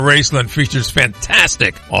Raceland features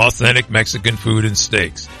fantastic, authentic Mexican food and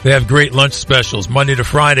steaks. They have great lunch specials Monday to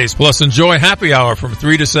Fridays, plus enjoy happy hour from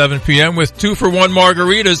 3 to 7 p.m. with 2-for-1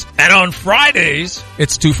 margaritas. And on Fridays,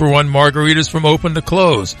 it's 2-for-1 margaritas from open to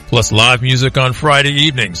close, plus live music on Friday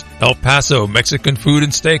evenings. El Paso Mexican Food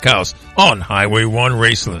and Steakhouse on Highway 1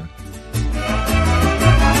 Raceland.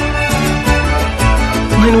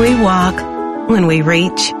 When we walk, when we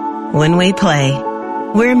reach, when we play,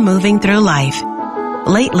 we're moving through life.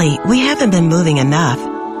 Lately, we haven't been moving enough.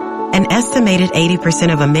 An estimated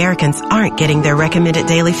 80% of Americans aren't getting their recommended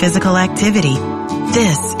daily physical activity.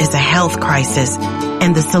 This is a health crisis,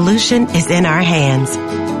 and the solution is in our hands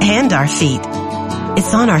and our feet.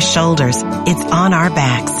 It's on our shoulders. It's on our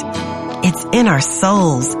backs. It's in our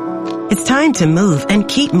souls. It's time to move and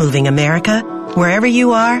keep moving, America. Wherever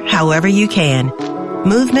you are, however you can.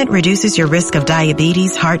 Movement reduces your risk of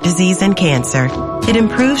diabetes, heart disease, and cancer. It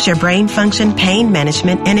improves your brain function, pain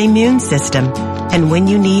management, and immune system. And when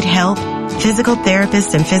you need help, physical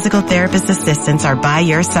therapists and physical therapist assistants are by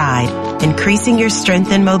your side, increasing your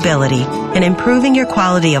strength and mobility and improving your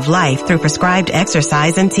quality of life through prescribed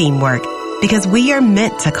exercise and teamwork. Because we are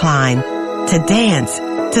meant to climb, to dance,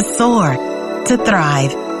 to soar, to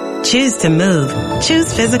thrive. Choose to move.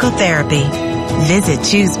 Choose physical therapy. Visit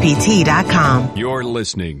ChoosePT.com. You're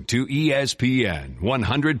listening to ESPN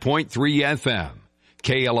 100.3 FM,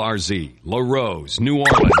 KLRZ, La Rose, New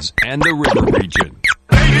Orleans, and the River Region.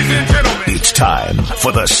 It's time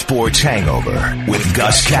for the Sports Hangover with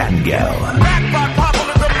Gus Kattengell.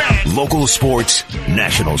 Local sports,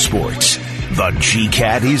 national sports. The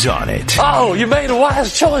G-Cat is on it. Oh, you made a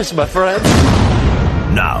wise choice, my friend.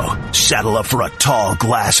 Now, saddle up for a tall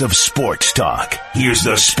glass of sports talk. Here's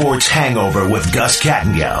the Sports Hangover with Gus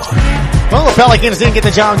Kattengell. Well, the Pelicans didn't get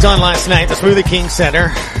the job done last night at the Smoothie King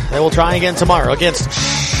Center. They will try again tomorrow against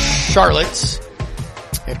Charlotte.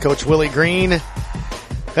 Head coach Willie Green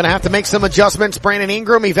going to have to make some adjustments. Brandon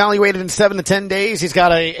Ingram evaluated in 7 to 10 days. He's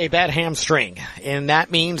got a bad hamstring, and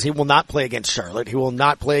that means he will not play against Charlotte. He will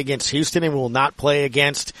not play against Houston, and will not play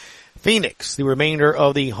against Phoenix the remainder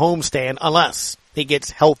of the homestand unless he gets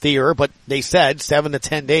healthier. But they said 7 to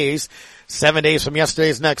 10 days. 7 days from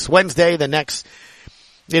yesterday's next Wednesday. The next,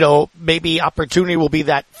 maybe opportunity will be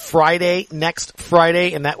that next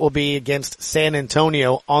Friday, and that will be against San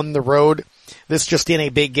Antonio on the road. This just in a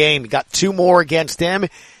big game. You got 2 more against them.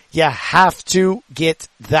 You have to get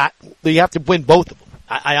that. You have to win both of them.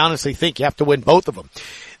 I honestly think you have to win both of them.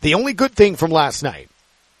 The only good thing from last night,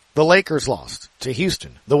 the Lakers lost to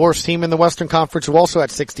Houston, the worst team in the Western Conference, who also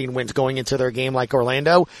had 16 wins going into their game like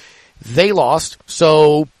Orlando. They lost,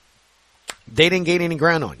 so they didn't gain any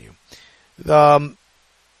ground on you. And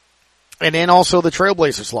then also the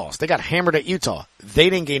Trailblazers lost. They got hammered at Utah. They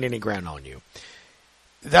didn't gain any ground on you.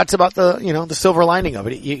 That's about the silver lining of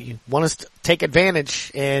it. You want us to take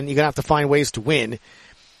advantage, and you're going to have to find ways to win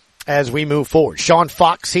as we move forward. Sean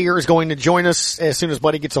Fox here is going to join us as soon as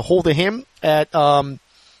Buddy gets a hold of him at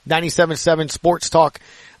 97.7 Sports Talk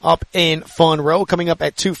up in Fun Row. Coming up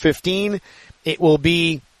at 2:15, it will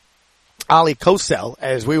be Ali Kosel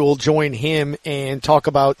as we will join him and talk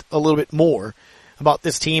about a little bit more about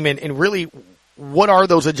this team and really what are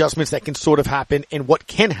those adjustments that can sort of happen and what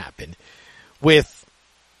can happen with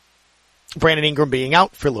Brandon Ingram being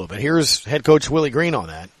out for a little bit. Here's head coach Willie Green on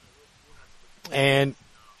that. And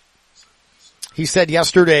he said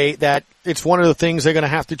yesterday that it's one of the things they're going to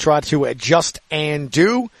have to try to adjust and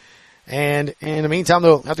do. And in the meantime,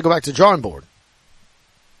 they'll have to go back to the drawing board.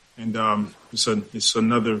 And it's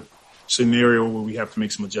another scenario where we have to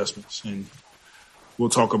make some adjustments. And we'll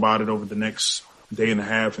talk about it over the next day and a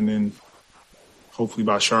half. And then hopefully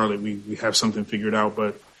by Charlotte, we have something figured out.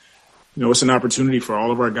 But, it's an opportunity for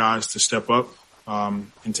all of our guys to step up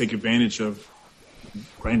and take advantage of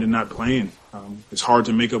Brandon not playing. It's hard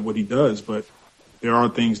to make up what he does, but there are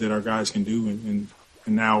things that our guys can do, and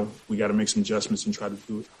now we got to make some adjustments and try to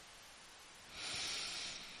do it.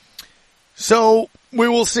 So we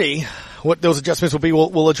will see what those adjustments will be.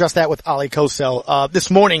 We'll address that with Ali Kosel.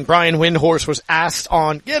 This morning, Brian Windhorst was asked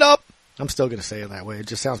on Get Up. I'm still going to say it that way. It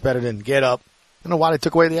just sounds better than Get Up. I don't know why they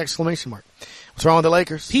took away the exclamation mark. What's wrong with the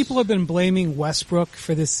Lakers? People have been blaming Westbrook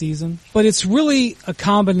for this season, but it's really a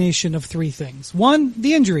combination of 3 things. 1,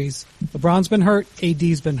 the injuries. LeBron's been hurt.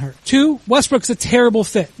 AD's been hurt. 2, Westbrook's a terrible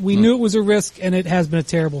fit. We knew it was a risk, and it has been a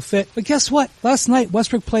terrible fit. But guess what? Last night,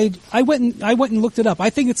 Westbrook played. I went and looked it up. I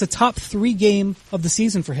think it's a top 3 game of the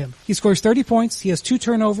season for him. He scores 30 points. He has 2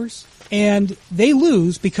 turnovers. And they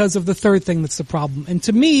lose because of the third thing that's the problem. And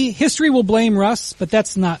to me, history will blame Russ, but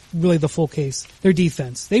that's not really the full case. Their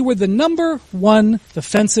defense. They were the number 1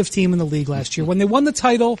 defensive team in the league last year. When they won the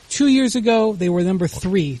title 2 years ago, they were number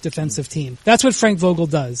 3 defensive team. That's what Frank Vogel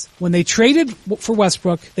does. When they traded for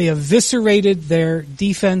Westbrook, they eviscerated their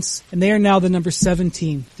defense, and they are now the number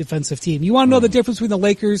 17 defensive team. You want to know the difference between the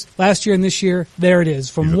Lakers last year and this year? There it is.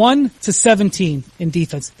 From 1 to 17 in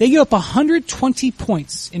defense. They gave up 120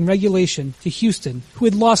 points in regulation to Houston, who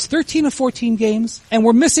had lost 13 of 14 games and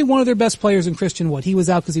were missing one of their best players in Christian Wood. He was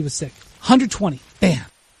out because he was sick. 120. Bam.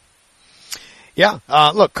 Yeah.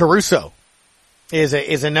 Look, Caruso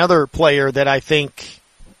is another player that I think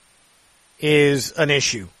is an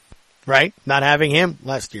issue, right? Not having him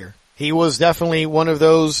last year. He was definitely one of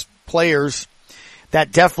those players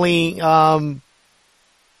that definitely,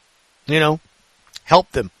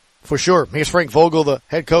 helped them for sure. Here's Frank Vogel, the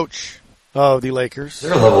head coach of the Lakers. Is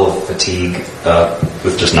there a level of fatigue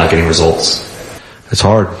with just not getting results? It's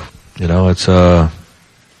hard. It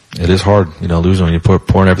is hard, losing when you're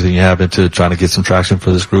pouring everything you have into trying to get some traction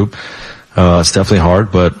for this group. It's definitely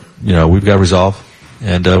hard, but, we've got resolve.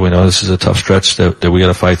 And, we know this is a tough stretch that we got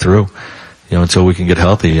to fight through, until we can get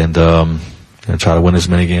healthy and try to win as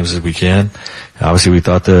many games as we can. Obviously, we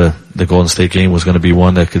thought the Golden State game was going to be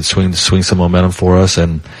one that could swing some momentum for us,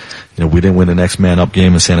 and we didn't win the next man up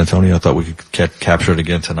game in San Antonio. I thought we could capture it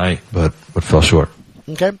again tonight, but fell short.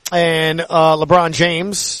 Okay, and LeBron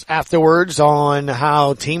James afterwards on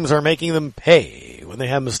how teams are making them pay when they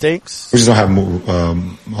have mistakes. We just don't have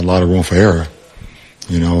a lot of room for error,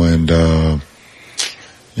 and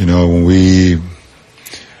when we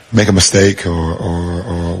make a mistake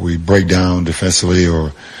or we break down defensively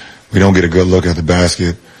or we don't get a good look at the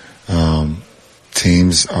basket,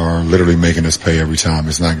 teams are literally making us pay every time.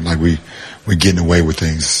 It's not like we're getting away with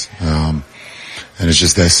things. And it's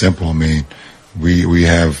just that simple. I mean, we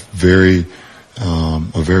have a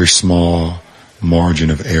very small margin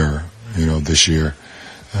of error, this year.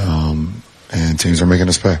 And teams are making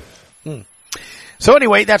us pay. So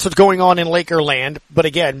anyway, that's what's going on in Lakerland. But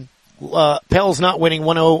again, Pels not winning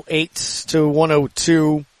 108 to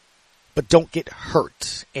 102, but don't get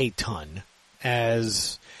hurt a ton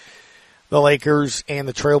as the Lakers and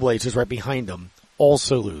the Trailblazers right behind them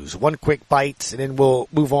also lose. One quick bite, and then we'll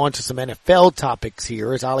move on to some NFL topics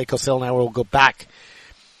here as Ali Cosell and I will go back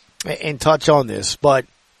and touch on this. But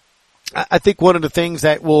I think one of the things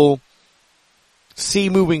that we'll see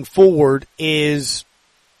moving forward is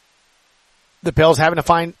the Pels having to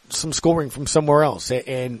find some scoring from somewhere else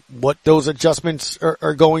and what those adjustments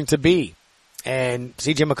are going to be. And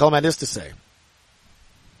CJ McCollum had this to say.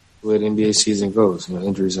 The way the NBA season goes,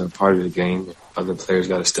 injuries are a part of the game. Other players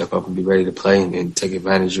got to step up and be ready to play and take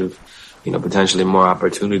advantage of, potentially more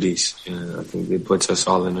opportunities. I think it puts us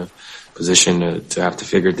all in a position to have to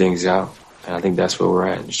figure things out. And I think that's where we're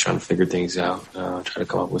at, just trying to figure things out, try to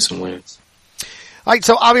come up with some wins. All right,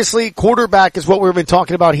 so obviously quarterback is what we've been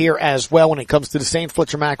talking about here as well when it comes to the Saints.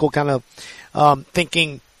 Fletcher Mackel kind of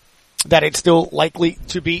thinking that it's still likely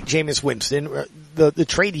to be Jameis Winston. The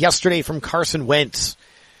trade yesterday from Carson Wentz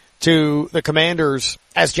to the Commanders,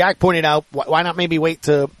 as Jack pointed out, why not maybe wait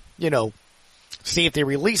to, see if they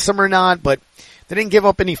release him or not, but they didn't give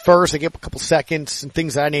up any first. They gave up a couple seconds and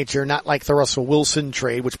things of that nature, not like the Russell Wilson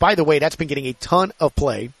trade, which, by the way, that's been getting a ton of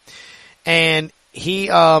play. And he,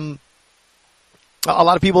 a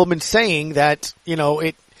lot of people have been saying that,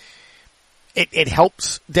 it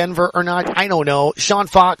helps Denver or not. I don't know. Sean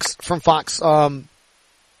Fox from Fox,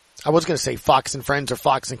 I was going to say Fox and Friends or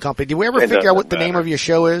Fox and Company. Did we ever figure out what the name of your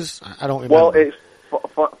show is? I don't remember. Well, it's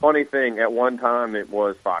funny thing. At one time, it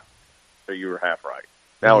was Fox, so you were half right.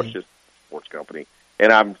 Now it's just Sports Company.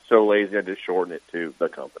 And I'm so lazy, I just shorten it to The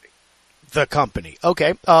Company. The Company.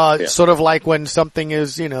 Okay. Yeah. Sort of like when something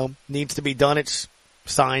is, needs to be done, it's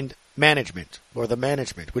signed Management or The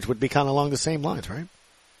Management, which would be kind of along the same lines, right?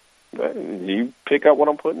 You pick up what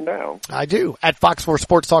I'm putting down. I do. At Fox 4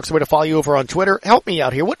 Sports Talk's the way to follow you over on Twitter. Help me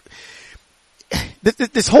out here.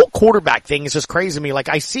 This whole quarterback thing is just crazy to me. Like,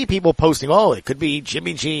 I see people posting, it could be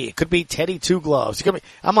Jimmy G. It could be Teddy Two Gloves.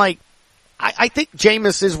 I'm like, I think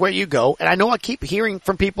Jameis is where you go. And I know I keep hearing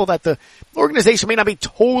from people that the organization may not be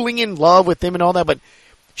totally in love with him and all that, but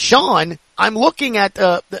Sean, I'm looking at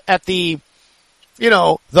the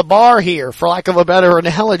bar here, for lack of a better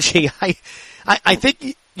analogy. I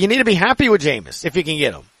think you need to be happy with Jameis if you can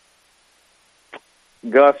get him.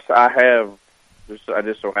 Gus, I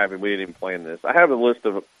just so happy we didn't even plan this. I have a list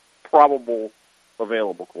of probable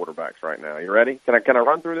available quarterbacks right now. You ready? Can I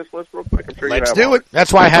run through this list real quick? I'm sure Let's do it.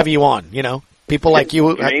 That's why I have you on. People like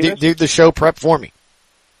you do the show prep for me.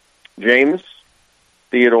 James,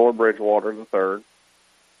 Theodore Bridgewater III,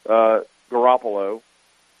 Garoppolo,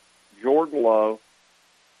 Jordan Love,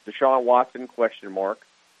 Deshaun Watson, ?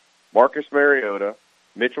 Marcus Mariota,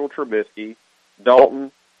 Mitchell Trubisky,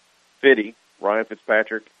 Dalton, Fitty, Ryan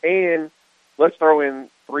Fitzpatrick, and let's throw in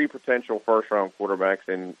 3 potential first-round quarterbacks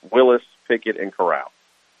in Willis, Pickett, and Corral.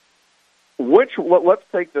 Let's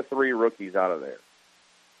take the 3 rookies out of there.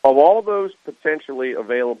 Of all those potentially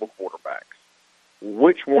available quarterbacks,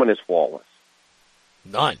 which one is flawless?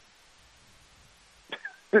 None.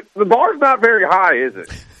 The bar's not very high, is it?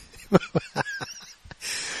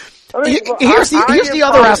 I mean, here's the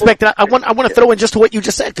other aspect that I want to throw in just to what you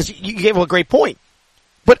just said, because you gave a great point.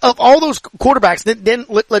 But of all those quarterbacks, then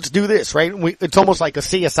let's do this, right? It's almost like a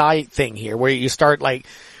CSI thing here, where you start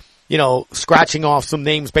scratching off some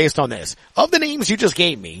names based on this. Of the names you just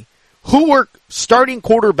gave me, who were starting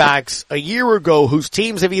quarterbacks a year ago whose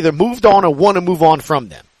teams have either moved on or want to move on from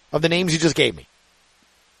them? Of the names you just gave me.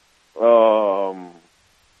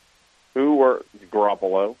 Who were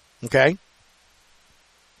Garoppolo? Okay.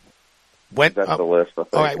 That's the list, I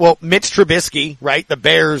think. All right. Well, Mitch Trubisky, right? The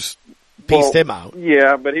Bears pieced him out.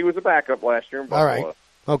 Yeah, but he was a backup last year in Buffalo. All right.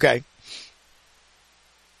 Okay.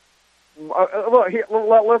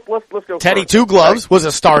 Let's go. Teddy first. Two Gloves was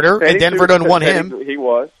a starter, Teddy and Denver done won him. He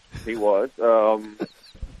was.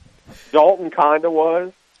 Dalton kind of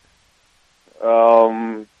was.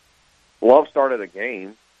 Love started a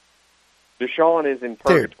game. Deshaun is in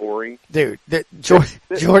purgatory.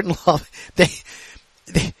 Jordan Love.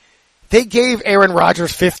 They gave Aaron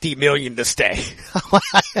Rodgers $50 million to stay.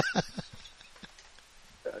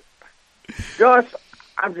 Gus,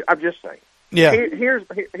 I'm just saying. Yeah. Here's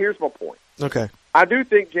my point. Okay. I do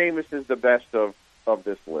think Jameis is the best of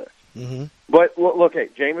this list. Mm-hmm. But look,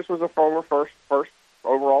 Jameis was a former first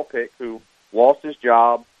overall pick who lost his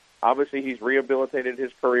job. Obviously, he's rehabilitated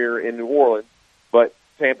his career in New Orleans, but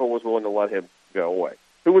Tampa was willing to let him go away.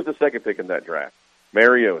 Who was the second pick in that draft?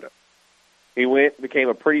 Mariota. He became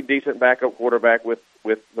a pretty decent backup quarterback with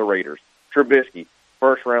the Raiders. Trubisky,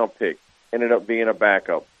 first-round pick, ended up being a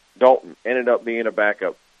backup. Dalton ended up being a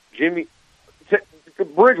backup.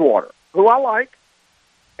 Bridgewater, who I like,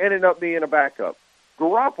 ended up being a backup.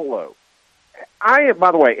 Garoppolo.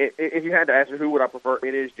 By the way, if you had to ask me who would I prefer,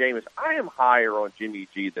 it is Jameis. I am higher on Jimmy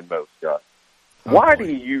G than most, Gus. Why do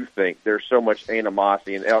you think there's so much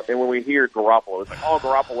animosity? And when we hear Garoppolo, it's like, oh,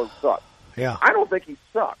 Garoppolo sucks. Yeah. I don't think he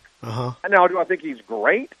sucks. Uh-huh. Now, do I think he's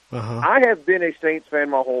great? Uh-huh. I have been a Saints fan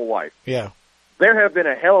my whole life. Yeah. There have been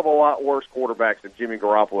a hell of a lot worse quarterbacks than Jimmy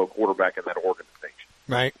Garoppolo quarterback in that organization.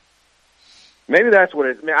 Right. Maybe that's what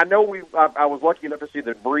it is. I mean, I know I was lucky enough to see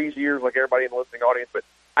the Breeze years like everybody in the listening audience, but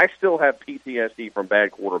I still have PTSD from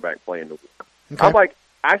bad quarterback playing the week. Okay. I'm like,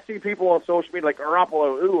 I see people on social media like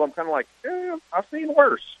Garoppolo, I'm kind of like, I've seen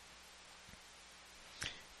worse.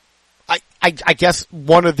 I guess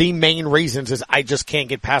one of the main reasons is I just can't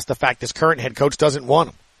get past the fact this current head coach doesn't want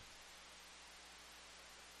him.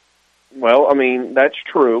 Well, I mean, that's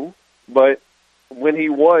true, but when he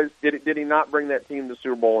was, did he not bring that team to the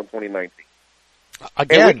Super Bowl in 2019?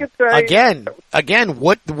 Again,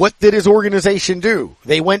 what did his organization do?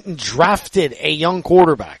 They went and drafted a young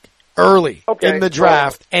quarterback early in the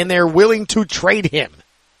draft, and they're willing to trade him.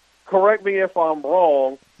 Correct me if I'm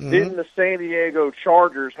wrong. Mm-hmm. Didn't the San Diego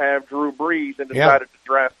Chargers have Drew Brees and decided to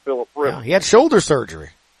draft Phillip Rivers? Yeah, he had shoulder surgery.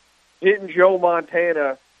 Didn't Joe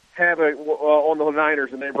Montana have on the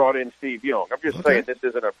Niners and they brought in Steve Young? I'm just saying this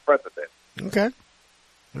isn't a precedent. Okay.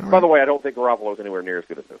 By the way, I don't think Garoppolo's anywhere near as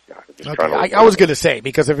good as those guys. I was going to say,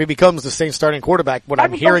 because if he becomes the Saints starting quarterback, what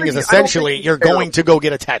I'm hearing is essentially you're going to go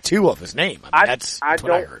get a tattoo of his name. I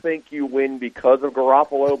don't think you win because of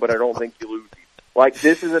Garoppolo, but I don't think you lose. Like,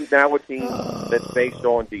 this is now a team that's based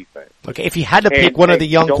on defense. Okay, if you had to pick one of the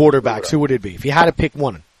young quarterbacks, who would it be? If you had to pick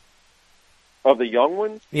one. Of the young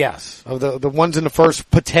ones? Yes. Of the ones in the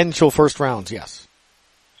potential first rounds, yes.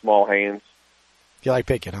 Small hands. You like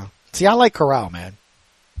picking, huh? See, I like Corral, man.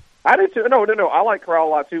 I did too. No. I like Corral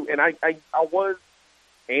a lot too, and I was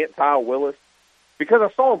anti-Willis because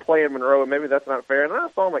I saw him play in Monroe, and maybe that's not fair. And I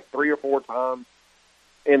saw him like 3 or 4 times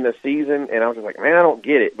in the season, and I was just like, man, I don't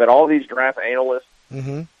get it. But all these draft analysts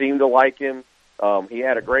seem to like him. He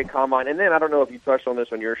had a great combine, and then I don't know if you touched on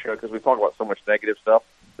this on your show because we talk about so much negative stuff.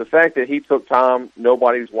 The fact that he took time,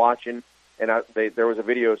 nobody was watching, and there was a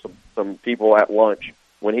video of some people at lunch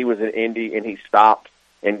when he was in Indy, and he stopped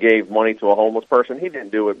and gave money to a homeless person. He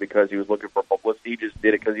didn't do it because he was looking for publicity. He just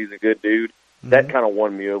did it because he's a good dude. Mm-hmm. That kind of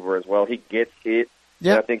won me over as well. He gets it.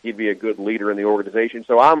 Yep. And I think he'd be a good leader in the organization.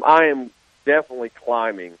 So I am definitely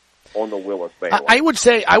climbing on the Willis bandwagon. I would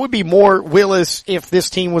say I would be more Willis if this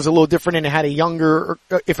team was a little different and it had a younger,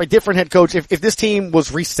 if a different head coach, if this team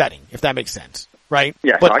was resetting, if that makes sense, right?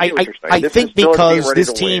 Yeah, but I think because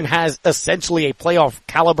this team has essentially a playoff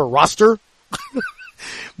caliber roster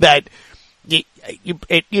that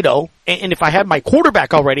you know, and if I had my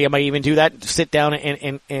quarterback already, I might even do that, sit down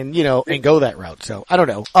and and go that route. So I don't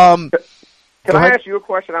know. Can I ask you a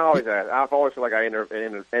question? I always ask. I've always feel like I end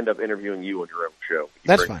up interviewing you on your own show.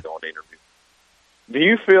 That's fine. On interview. Do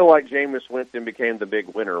you feel like Jameis Winston became the big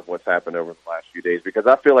winner of what's happened over the last few days? Because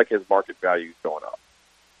I feel like his market value is going up,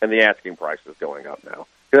 and the asking price is going up now.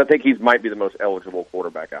 Because I think he might be the most eligible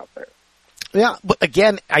quarterback out there. Yeah, but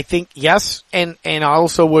again, I think yes, and I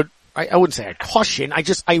also would. I wouldn't say I caution.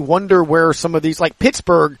 I wonder where some of these, like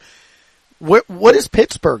Pittsburgh, what is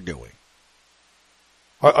Pittsburgh doing?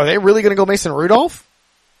 Are they really going to go Mason Rudolph?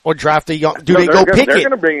 Or draft a young, They're Pickett? They're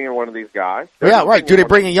going to bring in one of these guys. Yeah, right. Do they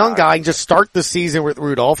bring a young guy and just start the season with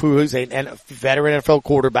Rudolph, who is a veteran NFL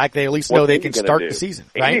quarterback? They at least know they can start the season,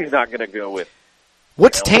 right? He's not going to go with.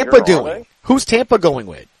 What's Tampa doing? Who's Tampa going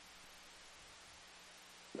with?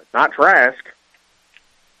 Not Trask.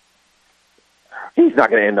 He's not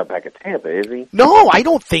going to end up back at Tampa, is he? No, I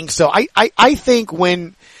don't think so. I think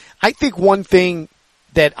one thing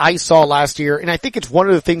that I saw last year, and I think it's one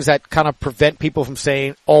of the things that kind of prevent people from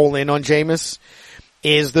saying all in on Jameis,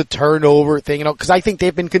 is the turnover thing, because I think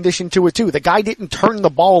they've been conditioned to it too. The guy didn't turn the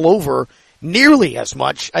ball over nearly as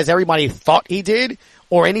much as everybody thought he did,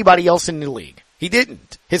 or anybody else in the league. He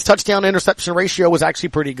didn't. His touchdown interception ratio was actually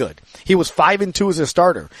pretty good. He was 5-2 as a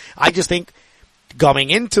starter. I just think coming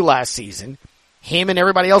into last season, him and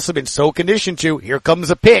everybody else have been so conditioned to, here comes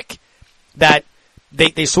a pick, that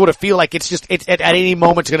they sort of feel like it's at any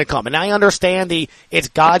moment it's going to come. And I understand it's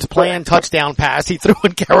God's plan touchdown pass he threw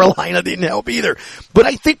in Carolina didn't help either. But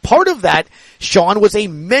I think part of that, Sean, was a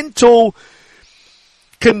mental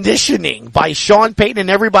conditioning by Sean Payton and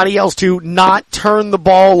everybody else to not turn the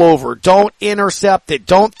ball over. Don't intercept it.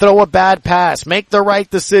 Don't throw a bad pass. Make the right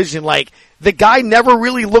decision. Like, the guy never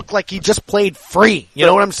really looked like he just played free. You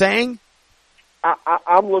know what I'm saying?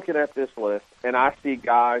 I'm looking at this list, and I see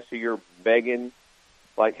guys who you're begging,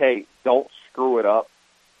 like, hey, don't screw it up.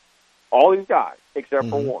 All these guys, except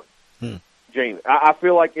for one. James. I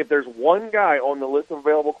feel like if there's one guy on the list of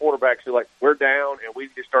available quarterbacks who, like, we're down and we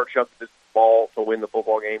need to start shoving this ball to win the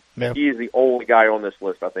football game, he is the only guy on this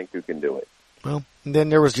list, I think, who can do it. Well, and then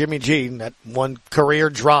there was Jimmy G, that one career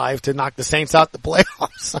drive to knock the Saints out the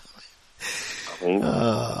playoffs.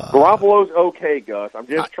 Garoppolo's okay, Gus. I'm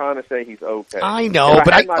just trying to say he's okay. I know,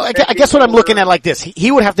 but I guess what I'm looking at like this. He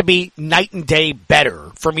would have to be night and day better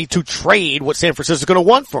for me to trade what San Francisco's going to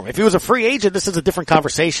want for him. If he was a free agent, this is a different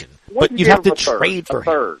conversation. But you'd have to trade for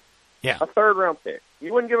him. Yeah. A third-round pick.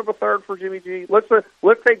 You wouldn't give up a third for Jimmy G? Let's take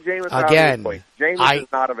Jameis out of this place. Jameis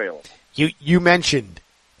is not available. You mentioned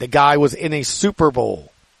the guy was in a Super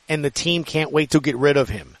Bowl, and the team can't wait to get rid of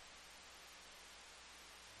him.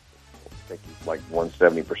 I think he's like won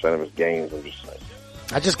 70% of his games.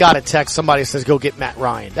 I just got a text. Somebody says, go get Matt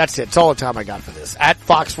Ryan. That's it. It's all the time I got for this. At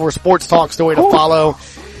Fox 4 Sports Talk, the way to follow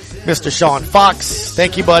Mr. Sean Fox.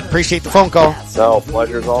 Thank you, bud. Appreciate the phone call. No,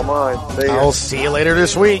 pleasure's all mine. See ya. I'll see you later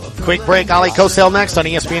this week. Quick break. Ali Kosel next on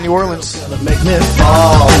ESPN New Orleans.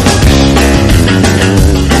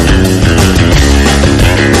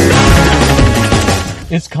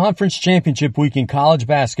 It's Conference Championship Week in college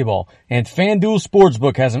basketball, and FanDuel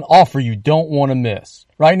Sportsbook has an offer you don't want to miss.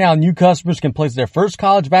 Right now, new customers can place their first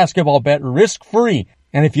college basketball bet risk-free,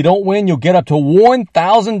 and if you don't win, you'll get up to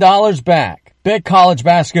 $1,000 back. Bet college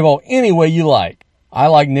basketball any way you like. I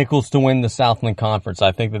like Nicholls to win the Southland Conference.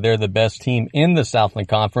 I think that they're the best team in the Southland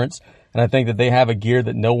Conference, and I think that they have a gear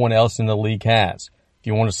that no one else in the league has. If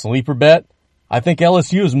you want a sleeper bet, I think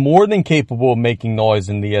LSU is more than capable of making noise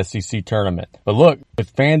in the SEC tournament. But look,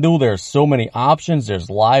 with FanDuel, there are so many options. There's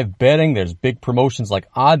live betting, there's big promotions like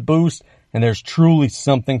Odd Boost, and there's truly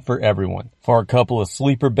something for everyone. For a couple of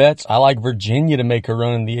sleeper bets, I like Virginia to make a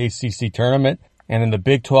run in the ACC tournament. And in the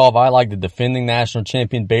Big 12, I like the defending national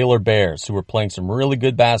champion Baylor Bears, who are playing some really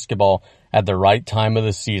good basketball at the right time of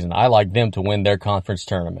the season. I like them to win their conference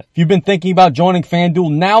tournament. If you've been thinking about joining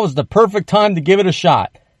FanDuel, now is the perfect time to give it a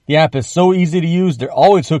shot. The app is so easy to use, they're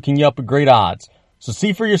always hooking you up with great odds. So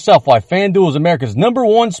see for yourself why FanDuel is America's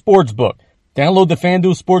 #1 sportsbook. Download the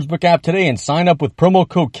FanDuel Sportsbook app today and sign up with promo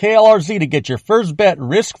code KLRZ to get your first bet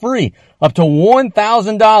risk-free up to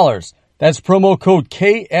 $1,000. That's promo code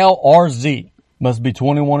KLRZ. Must be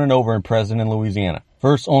 21 and over and present in Louisiana.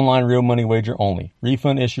 First online real money wager only.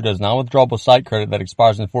 Refund issued as non-withdrawable site credit that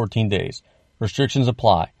expires in 14 days. Restrictions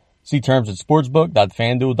apply. See terms at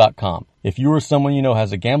sportsbook.fanduel.com. If you or someone you know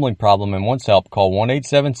has a gambling problem and wants help, call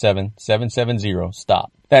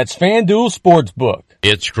 1-877-770-STOP. That's FanDuel Sportsbook.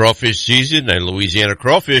 It's crawfish season and Louisiana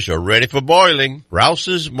crawfish are ready for boiling.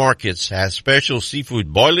 Rouse's Markets has special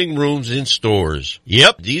seafood boiling rooms in stores.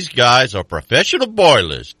 Yep, these guys are professional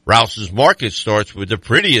boilers. Rouse's Market starts with the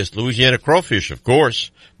prettiest Louisiana crawfish, of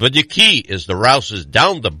course. But the key is the Rouse's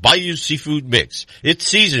Down the Bayou seafood mix. It's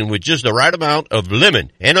seasoned with just the right amount of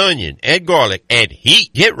lemon and onion and garlic and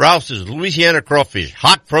heat. Get Rouse's Louisiana crawfish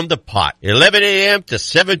hot from the pot. 11 a.m. to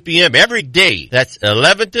 7 p.m. every day. That's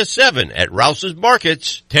 11 to 7 at Rouse's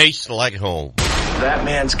Markets. Tastes like home. That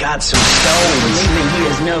man's got some stones. Maybe he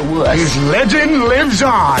is no wuss. His legend lives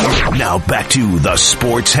on. Now back to the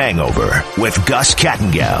Sports Hangover with Gus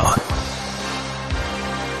Kattengell.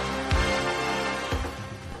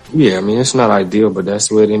 Yeah, I mean, it's not ideal, but that's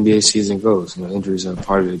the way the NBA season goes. You know, injuries are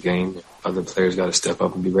part of the game. Other players got to step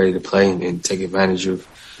up and be ready to play and take advantage of,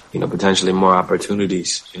 you know, potentially more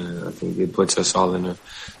opportunities. I think it puts us all in a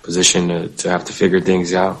position to have to figure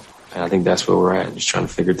things out. And I think that's where we're at, just trying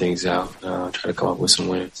to figure things out, try to come up with some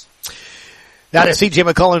wins. That is C.J.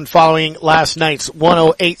 McCullough following last night's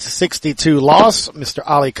 108-62 loss. Mr.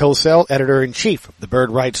 Ali Kosel, editor-in-chief of the Bird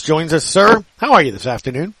Writes, joins us. Sir, how are you this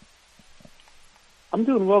afternoon? I'm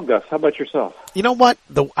doing well, Gus. How about yourself? You know what?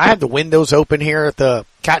 I have the windows open here at the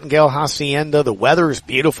Kattengell Hacienda. The weather is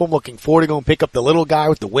beautiful. I'm looking forward to going pick up the little guy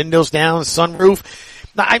with the windows down, sunroof.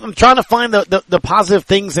 Now, I'm trying to find the positive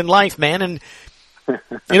things in life, man. And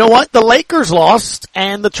you know what? The Lakers lost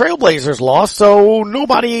and the Trailblazers lost, so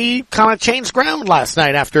nobody kind of changed ground last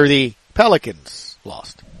night after the Pelicans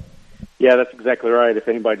lost. Yeah, that's exactly right. If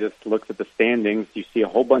anybody just looks at the standings, you see a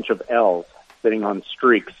whole bunch of L's sitting on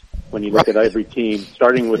streaks. When you look at every team,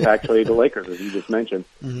 starting with actually the Lakers, as you just mentioned,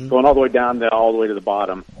 going all the way down all the way to the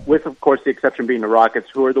bottom, with, of course, the exception being the Rockets,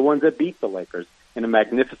 who are the ones that beat the Lakers in a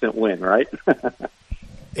magnificent win, right?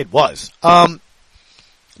 It was.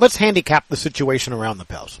 Let's handicap the situation around the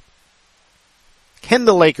Pels. Can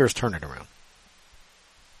the Lakers turn it around?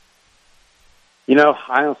 You know,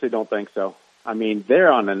 I honestly don't think so. I mean, they're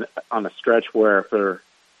on a stretch where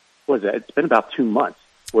it's been about 2 months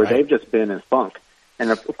where they've just been in funk. And,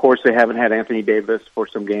 of course, they haven't had Anthony Davis for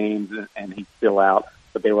some games, and he's still out.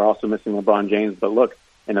 But they were also missing LeBron James. But, look,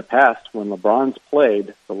 in the past, when LeBron's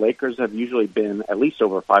played, the Lakers have usually been at least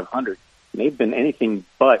over 500. And they've been anything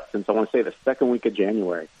but since, I want to say, the second week of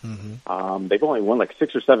January. They've only won like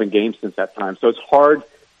 6 or 7 games since that time. So it's hard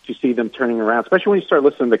to see them turning around, especially when you start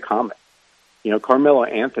listening to comments. You know, Carmelo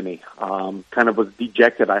Anthony kind of was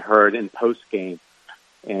dejected, I heard, in post-game.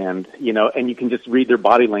 And, you know, and you can just read their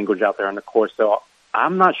body language out there on the court. So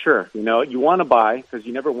I'm not sure. You know, you want to buy because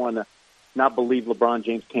you never want to not believe LeBron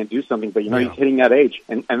James can't do something, but, you know, he's hitting that age.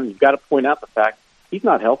 And you've got to point out the fact he's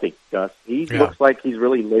not healthy, Gus. He looks like he's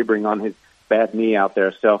really laboring on his bad knee out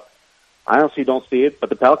there. So I honestly don't see it. But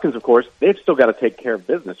the Pelicans, of course, they've still got to take care of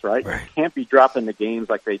business, right? You can't be dropping the games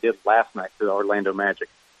like they did last night to the Orlando Magic.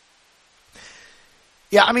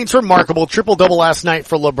 Yeah, I mean, it's remarkable. Triple-double last night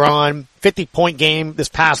for LeBron. 50-point game this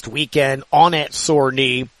past weekend on that sore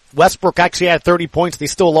knee. Westbrook actually had 30 points. They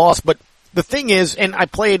still lost. But the thing is, and I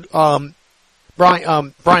played Brian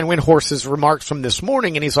Windhorst's remarks from this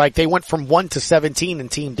morning, and he's like, they went from 1 to 17 in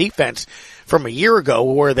team defense from a year ago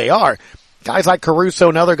where they are. Guys like Caruso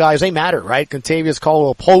and other guys, they matter, right? Contavious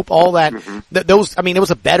Caldwell-Pope, all that. Those, I mean, it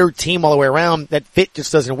was a better team all the way around. That fit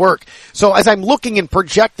just doesn't work. So as I'm looking and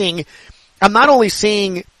projecting, I'm not only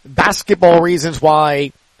seeing basketball reasons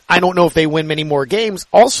why I don't know if they win many more games.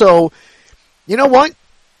 Also, you know what?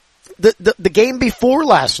 The game before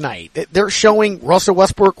last night, they're showing Russell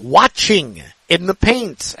Westbrook watching in the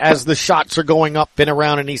paint as the shots are going up and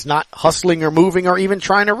around, and he's not hustling or moving or even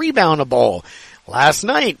trying to rebound a ball. Last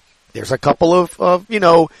night, there's a couple of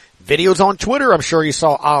videos on Twitter, I'm sure you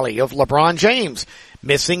saw, Ali, of LeBron James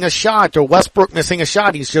missing a shot or Westbrook missing a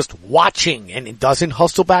shot. He's just watching and doesn't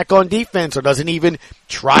hustle back on defense or doesn't even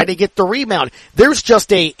try to get the rebound. There's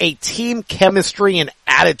just a team chemistry and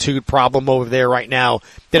attitude problem over there right now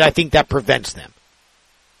that I think that prevents them.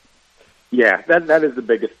 Yeah, that is the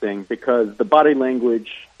biggest thing because the body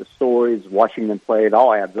language, the stories, watching them play, it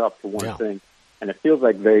all adds up to one thing. And it feels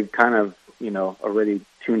like they've kind of, already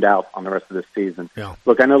tuned out on the rest of this season. Yeah.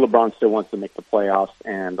 Look, I know LeBron still wants to make the playoffs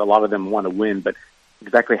and a lot of them want to win, but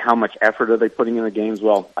exactly how much effort are they putting in the games?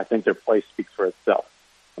 Well, I think their play speaks for itself.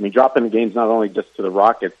 I mean, dropping the games not only just to the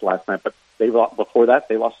Rockets last night, but before that,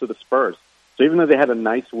 they lost to the Spurs. So even though they had a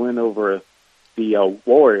nice win over the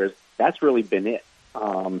Warriors, that's really been it.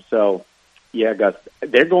 So, yeah, Gus,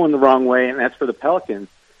 they're going the wrong way, and as for the Pelicans,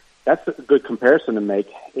 that's a good comparison to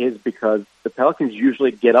make, is because the Pelicans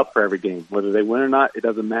usually get up for every game. Whether they win or not, it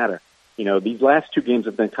doesn't matter. You know, these last two games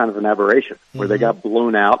have been kind of an aberration where they got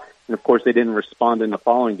blown out. And, of course, they didn't respond in the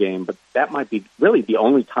following game. But that might be really the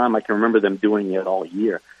only time I can remember them doing it all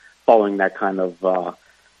year, following that kind of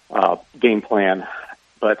game plan,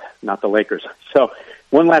 but not the Lakers. So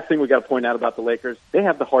one last thing we got to point out about the Lakers, they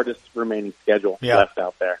have the hardest remaining schedule left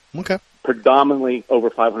out there. Okay. Predominantly over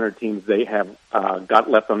 500 teams they have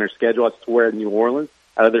got left on their schedule. I swear New Orleans,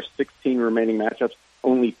 out of their 16 remaining matchups,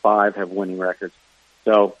 only 5 have winning records.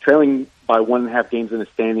 So trailing by 1.5 games in the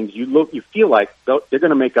standings, you feel like they're going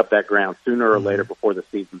to make up that ground sooner or later before the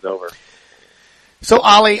season's over. So,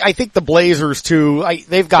 Ollie, I think the Blazers, too,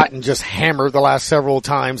 they've gotten just hammered the last several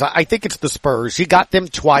times. I think it's the Spurs. You got them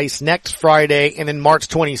twice, next Friday and then March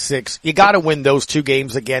 26th. You got to win those 2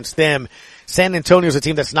 games against them. San Antonio's a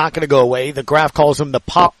team that's not going to go away. The graph calls them the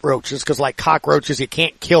pop roaches because, like cockroaches, you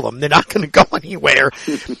can't kill them. They're not going to go anywhere.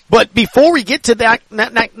 But before we get to that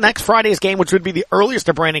next Friday's game, which would be the earliest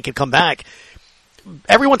that Brandon can come back,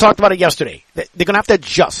 everyone talked about it yesterday. They're going to have to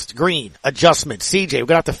adjust. Green, adjustment. CJ, we're going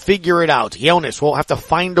to have to figure it out. Jonas, we'll have to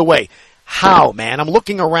find a way. How, man? I'm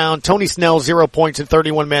looking around. Tony Snell, 0 points in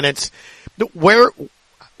 31 minutes.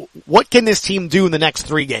 What can this team do in the next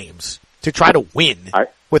 3 games to try to win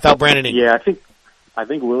without Brandon Ingram? Yeah, I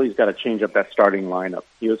think Willie's got to change up that starting lineup.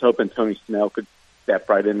 He was hoping Tony Snell could step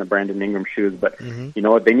right into Brandon Ingram's shoes, but you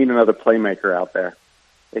know what? They need another playmaker out there.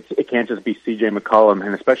 It can't just be C.J. McCollum,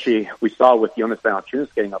 and especially we saw with Jonas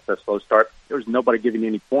Valanciunas getting up to a slow start, there was nobody giving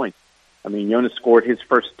any points. I mean, Jonas scored his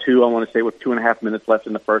first 2, I want to say, with 2.5 minutes left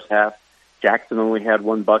in the first half. Jackson only had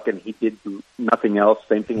 1 bucket, and he did nothing else.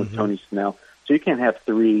 Same thing with Tony Snell. So you can't have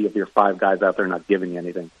 3 of your 5 guys out there not giving you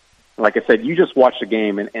anything. Like I said, you just watched the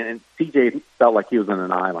game, and C.J. felt like he was on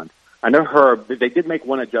an island. I know Herb, they did make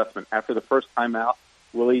one adjustment. After the first timeout,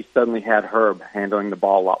 Willie suddenly had Herb handling the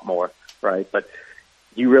ball a lot more, right? But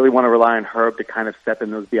do you really want to rely on Herb to kind of step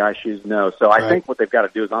in those BI shoes? No. So I think what they've got to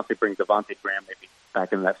do is honestly bring Devontae Graham maybe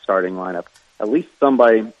back into that starting lineup. At least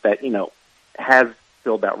somebody that, you know, has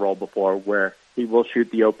filled that role before where he will shoot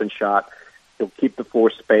the open shot. He'll keep the floor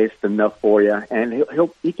spaced enough for you, and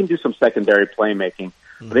he can do some secondary playmaking.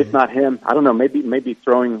 But if not him, I don't know, maybe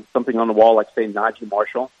throwing something on the wall like, say, Najee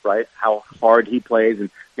Marshall, right? How hard he plays,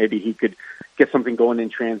 and maybe he could get something going in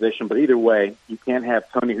transition. But either way, you can't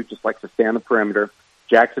have Tony who just likes to stay on the perimeter,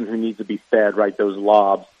 Jackson who needs to be fed, right, those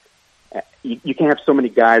lobs. You can't have so many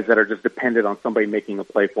guys that are just dependent on somebody making a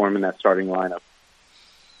play for him in that starting lineup.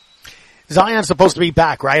 Zion's supposed to be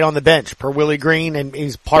back, right, on the bench per Willie Green, and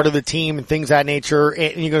he's part of the team and things of that nature,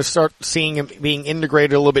 and you're going to start seeing him being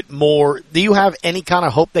integrated a little bit more. Do you have any kind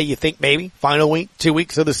of hope that you think maybe final week, 2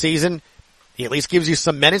 weeks of the season, he at least gives you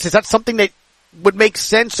some minutes? Is that something that would make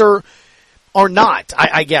sense or not,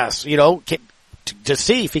 I guess, you know, to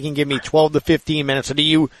see if he can give me 12 to 15 minutes, or do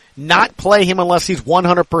you not play him unless he's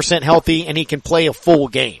 100% healthy and he can play a full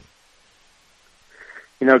game?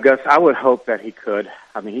 You know, Gus, I would hope that he could.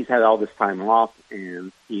 I mean, he's had all this time off,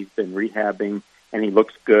 and he's been rehabbing, and he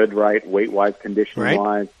looks good, right, weight-wise,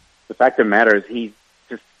 conditioning-wise. Right. The fact of the matter is he's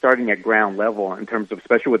just starting at ground level in terms of,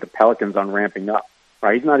 especially with the Pelicans on ramping up,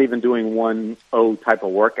 right? He's not even doing 1-0 type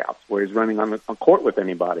of workouts where he's running on court with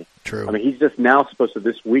anybody. True. I mean, he's just now supposed to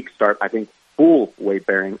this week start, I think, full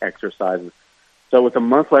weight-bearing exercises. So with a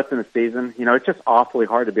month left in the season, you know, it's just awfully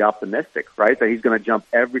hard to be optimistic, right, that he's going to jump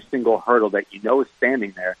every single hurdle that you know is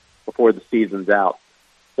standing there before the season's out.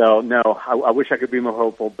 So, no, I wish I could be more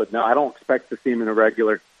hopeful, but no, I don't expect to see him in a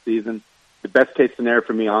regular season. The best-case scenario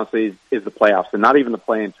for me, honestly, is the playoffs, and not even the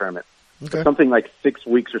play-in tournament. Okay. Something like 6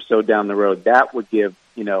 weeks or so down the road, that would give,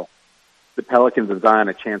 you know, the Pelicans and Zion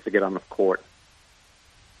a chance to get on the court.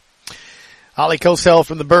 Ollie Cosell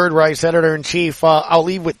from the Bird Rights, editor-in-chief. I'll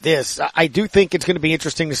leave with this. I do think it's going to be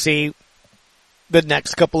interesting to see the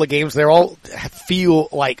next couple of games. They all feel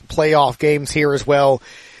like playoff games here as well.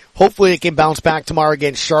 Hopefully it can bounce back tomorrow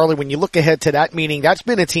against Charlotte. When you look ahead to that meeting, that's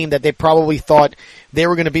been a team that they probably thought they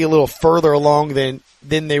were going to be a little further along than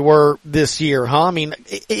they were this year, huh? I mean,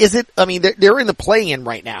 they're in the play-in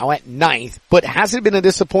right now at 9th, but has it been a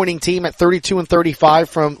disappointing team at 32-35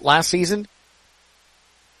 from last season?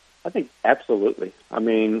 I think absolutely. I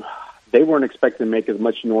mean, they weren't expecting to make as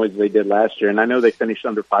much noise as they did last year, and I know they finished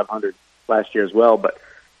under 500 last year as well, but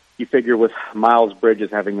you figure with Miles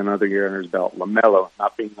Bridges having another year under his belt, LaMelo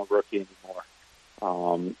not being a rookie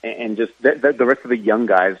anymore, and just the rest of the young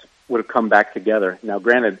guys would have come back together. Now,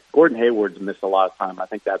 granted, Gordon Hayward's missed a lot of time. I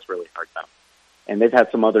think that's really hurt them. And they've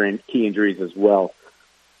had some other key injuries as well.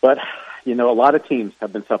 But, you know, a lot of teams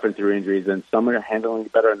have been suffering through injuries, and some are handling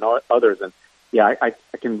it better than others, and yeah, I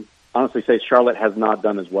can honestly say Charlotte has not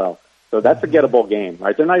done as well. So that's a gettable game,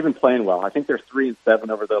 right? They're not even playing well. I think they're 3-7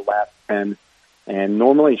 over the last 10. And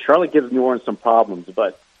normally Charlotte gives New Orleans some problems,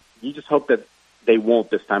 but you just hope that they won't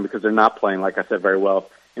this time because they're not playing, like I said, very well.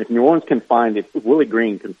 And if New Orleans can find, if Willie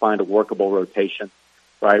Green can find a workable rotation,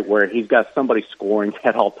 right, where he's got somebody scoring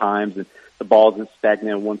at all times and the ball isn't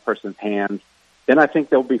stagnant in one person's hands, then I think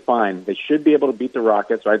they'll be fine. They should be able to beat the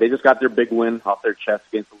Rockets, right? They just got their big win off their chest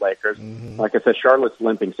against the Lakers. Mm-hmm. Like I said, Charlotte's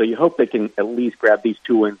limping, so you hope they can at least grab these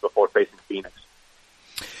 2 wins before facing Phoenix.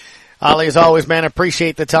 Ali, as always, man,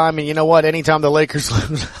 appreciate the time. And you know what? Anytime the Lakers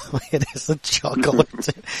lose, it is a chuckle.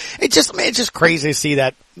 It's just crazy to see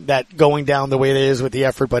that going down the way it is with the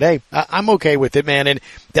effort. But hey, I'm okay with it, man. And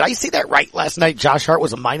did I see that right last night? Josh Hart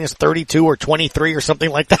was a minus 32 or 23 or something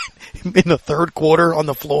like that in the third quarter on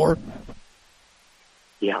the floor.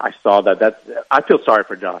 Yeah, I saw that. I feel sorry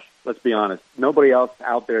for Josh. Let's be honest. Nobody else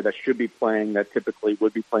out there that should be playing, that typically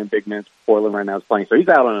would be playing big minutes, Portland right now is playing. So he's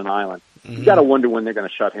out on an island. Mm-hmm. You got to wonder when they're going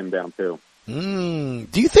to shut him down too.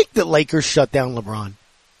 Do you think the Lakers shut down LeBron?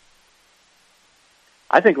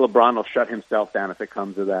 I think LeBron will shut himself down if it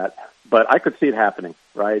comes to that. But I could see it happening,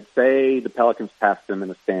 right? Say the Pelicans passed them in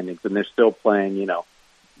the standings and they're still playing,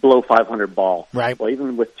 below 500 ball. Right. Well,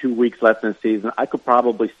 even with 2 weeks left in the season, I could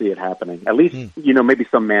probably see it happening. At least, maybe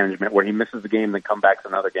some management where he misses the game and then come back to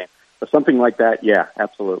another game. But something like that, yeah,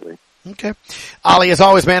 absolutely. Okay. Ali, as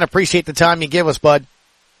always, man, appreciate the time you give us, bud.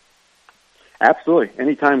 Absolutely.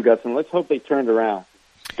 Anytime, Gus. And let's hope they turned around.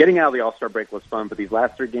 Getting out of the All-Star break was fun, but these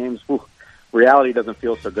last 3 games, reality doesn't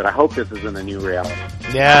feel so good. I hope this isn't a new reality.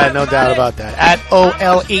 Yeah, no doubt about that. At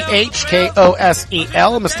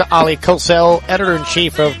OLEHKOSEL, Mr. Ali Kosel,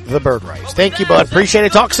 Editor-in-Chief of The Bird Writes. Thank you, bud. Appreciate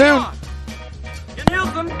it. Talk soon.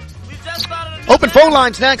 Open phone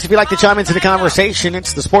lines next. If you'd like to chime into the conversation,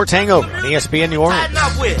 it's the Sports Hangover on ESPN New Orleans.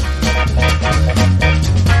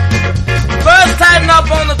 First, tighten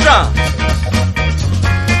up on the drum.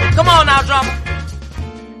 Come on now, drummer.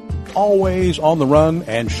 Always on the run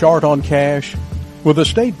and short on cash? With a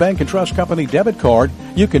State Bank & Trust Company debit card,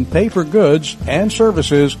 you can pay for goods and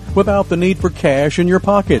services without the need for cash in your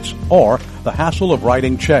pockets or the hassle of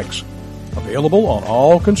writing checks. Available on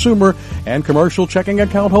all consumer and commercial checking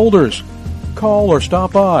account holders. Call or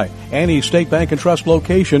stop by any State Bank & Trust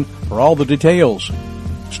location for all the details.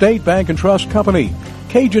 State Bank & Trust Company.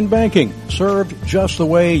 Cajun banking, served just the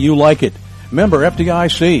way you like it. Member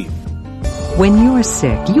FDIC. When you're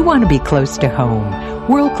sick, you want to be close to home.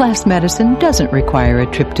 World-class medicine doesn't require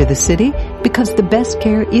a trip to the city because the best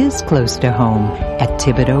care is close to home at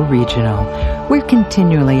Thibodaux Regional. We're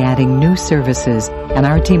continually adding new services, and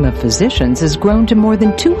our team of physicians has grown to more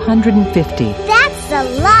than 250. That's a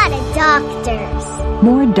lot of doctors.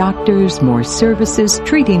 More doctors, more services,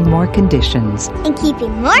 treating more conditions. And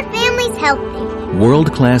keeping more families healthy.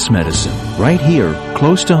 World-class medicine, right here,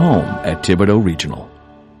 close to home at Thibodaux Regional.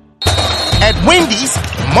 At Wendy's,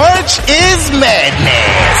 March is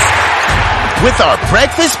madness. With our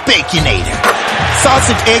breakfast Baconator.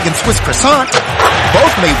 Sausage, egg, and Swiss croissant.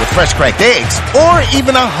 Both made with fresh cracked eggs. Or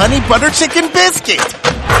even a honey butter chicken biscuit.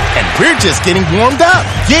 And we're just getting warmed up.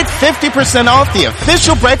 Get 50% off the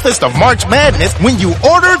official breakfast of March Madness when you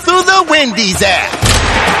order through the Wendy's app.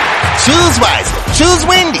 Choose wisely. Choose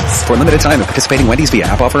Wendy's. For a limited time at participating Wendy's via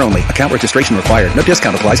app offer only. Account registration required. No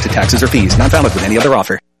discount applies to taxes or fees. Not valid with any other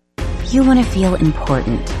offer. You want to feel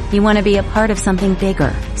important. You want to be a part of something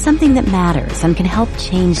bigger, something that matters and can help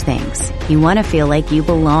change things. You want to feel like you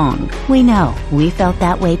belong. We know. We felt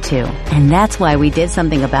that way too. And that's why we did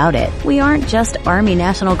something about it. We aren't just Army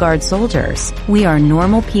National Guard soldiers. We are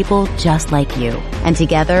normal people just like you. And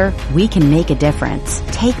together, we can make a difference.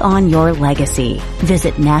 Take on your legacy.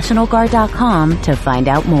 Visit NationalGuard.com to find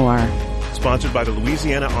out more. Sponsored by the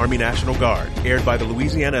Louisiana Army National Guard. Aired by the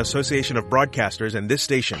Louisiana Association of Broadcasters and this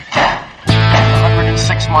station.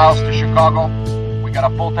 106 miles to Chicago. We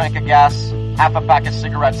got a full tank of gas, half a pack of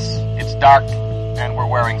cigarettes. It's dark, and we're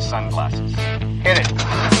wearing sunglasses. Hit it.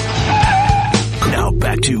 Now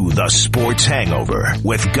back to the Sports Hangover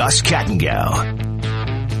with Gus Kattengell.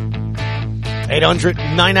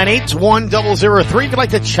 800-998-1003. If you'd like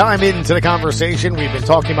to chime into the conversation, we've been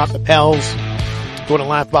talking about the Pels. Going to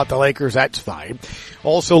laugh about the Lakers, that's fine.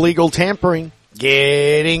 Also legal tampering,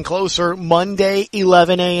 getting closer. Monday,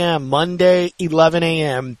 11 a.m. Monday, 11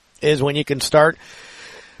 a.m. is when you can start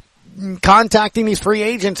contacting these free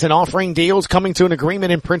agents and offering deals. Coming to an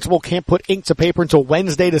agreement in principle. Can't put ink to paper until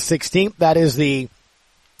Wednesday the 16th. That is the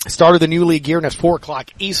start of the new league year, and that's 4 o'clock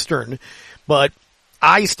Eastern. But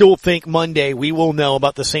I still think Monday we will know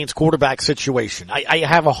about the Saints quarterback situation. I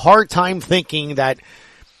have a hard time thinking that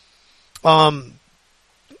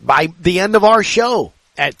by the end of our show,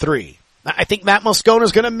 at 3. I think Matt Moscona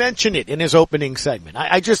is going to mention it in his opening segment.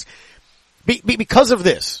 I just, because of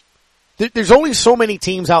this, there's only so many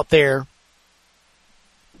teams out there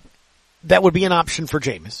that would be an option for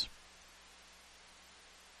Jameis.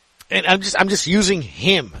 And I'm just using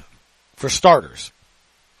him for starters.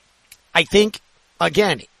 I think,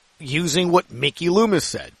 again, using what Mickey Loomis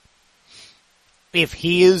said, if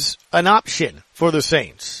he is an option for the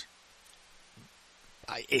Saints,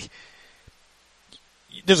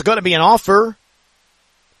 there's going to be an offer.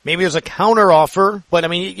 Maybe there's a counter offer, but I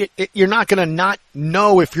mean, you're not going to not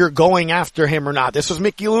know if you're going after him or not. This was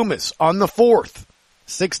Mickey Loomis on the 4th,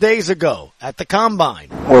 6 days ago at the Combine.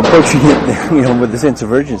 We're approaching it, with a sense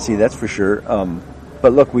of urgency, that's for sure.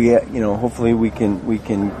 But look, we, hopefully we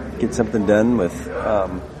can get something done with,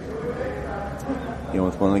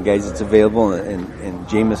 with one of the guys that's available, and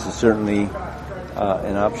Jameis is certainly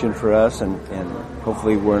an option for us, and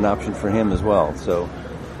hopefully we're an option for him as well. So,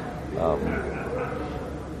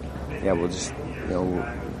 we'll just,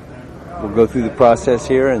 we'll go through the process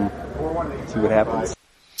here and see what happens.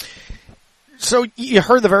 So you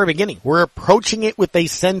heard the very beginning. We're approaching it with a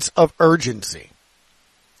sense of urgency.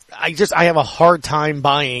 I have a hard time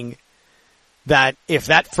buying that if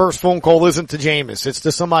that first phone call isn't to Jameis, it's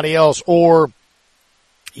to somebody else, or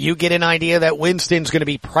you get an idea that Winston's going to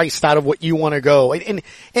be priced out of what you want to go. And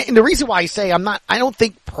the reason why I say I don't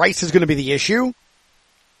think price is going to be the issue,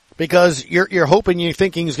 because you're hoping, you're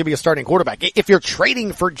thinking he's going to be a starting quarterback. If you're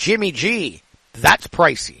trading for Jimmy G, that's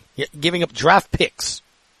pricey. You're giving up draft picks.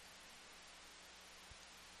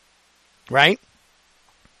 Right?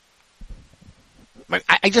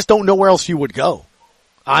 I just don't know where else you would go,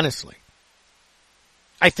 honestly.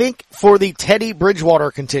 I think for the Teddy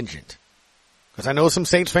Bridgewater contingent, because I know some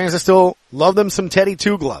Saints fans that still love them some Teddy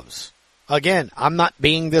Two Gloves. Again, I'm not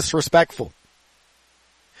being disrespectful.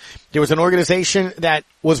 There was an organization that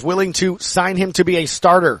was willing to sign him to be a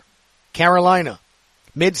starter. Carolina.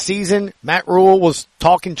 Mid-season, Matt Rule was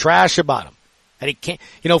talking trash about him. And he can't,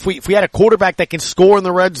 if we had a quarterback that can score in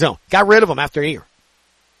the red zone, got rid of him after a year.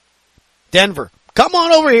 Denver. Come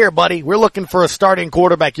on over here, buddy. We're looking for a starting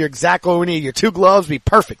quarterback. You're exactly what we need. Your two gloves be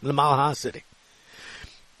perfect in the Mile High City.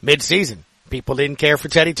 Mid-season, people didn't care for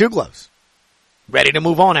Teddy Two Gloves. Ready to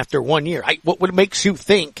move on after 1 year. What makes you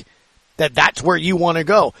think that that's where you want to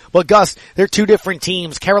go? Well, Gus, they're two different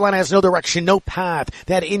teams. Carolina has no direction, no path.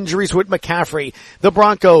 They had injuries with McCaffrey. The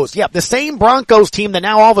Broncos, the same Broncos team that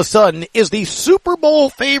now all of a sudden is the Super Bowl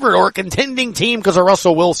favorite or contending team because of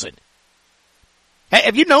Russell Wilson.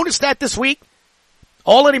 Have you noticed that this week?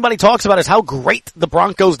 All anybody talks about is how great the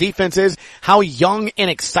Broncos defense is, how young and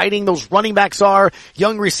exciting those running backs are,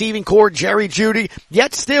 young receiving core, Jerry Jeudy,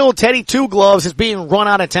 yet still Teddy Two Gloves is being run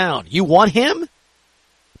out of town. You want him?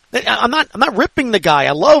 I'm not ripping the guy.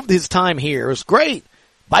 I loved his time here. It was great.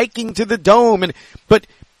 Biking to the dome, but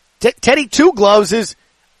Teddy Two Gloves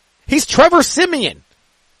he's Trevor Siemian.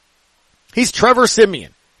 He's Trevor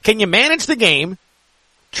Siemian. Can you manage the game?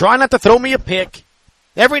 Try not to throw me a pick.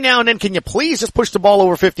 Every now and then, can you please just push the ball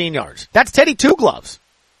over 15 yards? That's Teddy Two Gloves.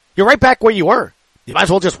 You're right back where you were. You might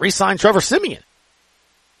as well just re-sign Trevor Siemian.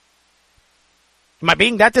 Am I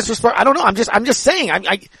being that disrespectful? I don't know. I'm just saying.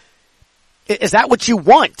 Is that what you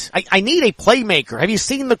want? I need a playmaker. Have you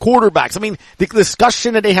seen the quarterbacks? I mean, the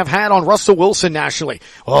discussion that they have had on Russell Wilson nationally.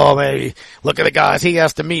 Oh, man, look at the guys he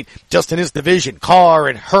has to meet just in his division. Carr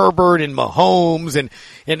and Herbert and Mahomes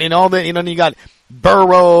and all that. You got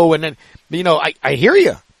Burrow and then, I hear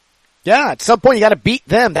you. Yeah, at some point you got to beat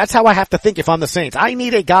them. That's how I have to think if I'm the Saints. I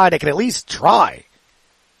need a guy that can at least try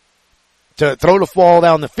to throw the ball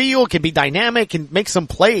down the field, can be dynamic, can make some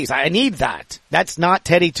plays. I need that. That's not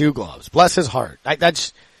Teddy Two Gloves. Bless his heart.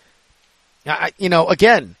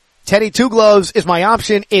 Again, Teddy Two Gloves is my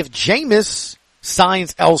option if Jameis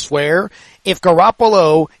signs elsewhere. If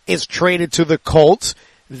Garoppolo is traded to the Colts,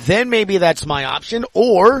 then maybe that's my option.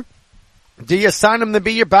 Or do you sign him to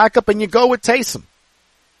be your backup and you go with Taysom?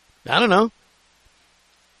 I don't know.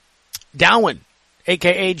 Dowen,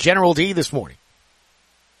 a.k.a. General D, this morning.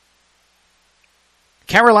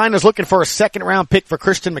 Carolina's looking for a second-round pick for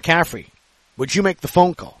Christian McCaffrey. Would you make the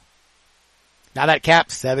phone call? Now that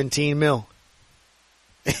cap's $17 million.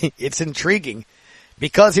 It's intriguing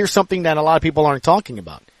because here's something that a lot of people aren't talking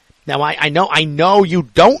about. Now I know you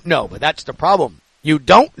don't know, but that's the problem. You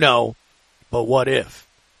don't know, but what if?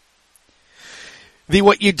 The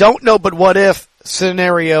what you don't know but what if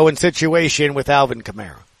scenario and situation with Alvin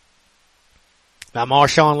Kamara. Now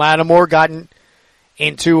Marshawn Lattimore gotten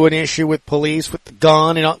into an issue with police with the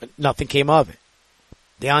gun and nothing came of it.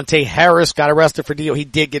 Deontay Harris got arrested for deal. He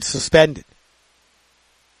did get suspended.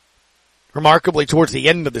 Remarkably towards the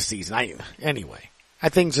end of the season. Anyway, I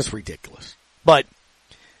think it's just ridiculous. But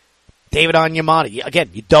David Onyemata, again,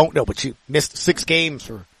 you don't know, but you missed 6 games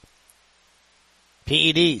for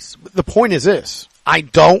PEDs. The point is this. I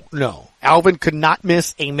don't know. Alvin could not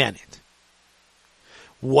miss a minute.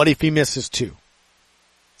 What if he misses 2?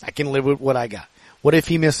 I can live with what I got. What if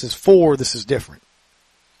he misses 4? This is different.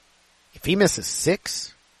 If he misses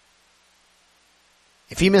 6,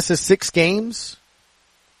 if he misses 6 games,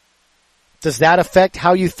 does that affect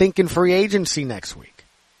how you think in free agency next week?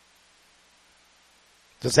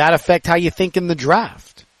 Does that affect how you think in the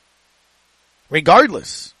draft?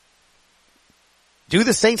 Regardless, do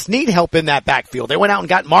the Saints need help in that backfield? They went out and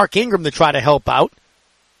got Mark Ingram to try to help out.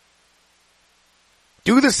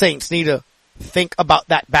 Do the Saints need to think about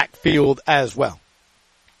that backfield as well?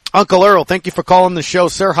 Uncle Earl, thank you for calling the show,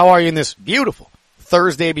 sir. How are you in this beautiful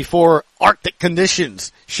Thursday before Arctic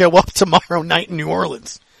conditions show up tomorrow night in New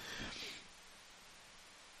Orleans?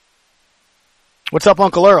 What's up,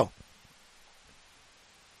 Uncle Earl?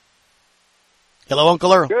 Hello,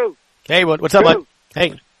 Uncle Earl. Go. Hey, what's up, bud?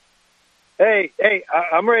 Hey. Hey,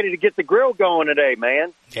 I'm ready to get the grill going today,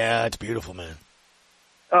 man. Yeah, it's beautiful, man.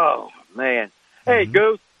 Oh, man. Hey,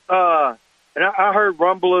 Goose, and I heard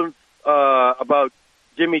rumblings about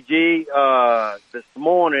Jimmy G this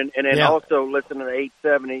morning, and then also listening to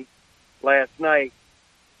 870 last night.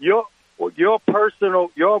 Your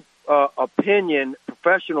personal, opinion,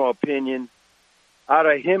 professional opinion, out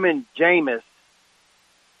of him and Jameis,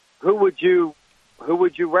 who would you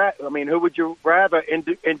rather?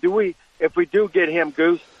 And do we, if we do get him,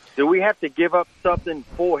 Goose, do we have to give up something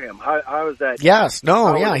for him? How is that? Yes,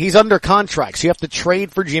 he's under contract, so you have to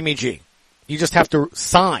trade for Jimmy G. You just have to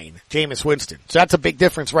sign Jameis Winston. So that's a big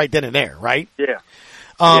difference right then and there, right?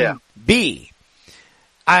 Yeah. B,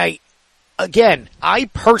 I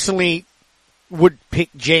personally would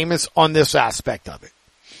pick Jameis on this aspect of it.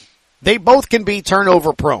 They both can be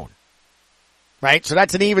turnover prone, right? So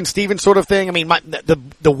that's an even Steven sort of thing. I mean,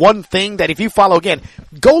 the one thing that if you follow, again,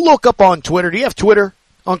 go look up on Twitter. Do you have Twitter,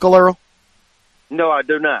 Uncle Earl? No, I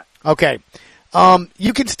do not. Okay.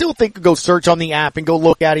 You can still go search on the app and go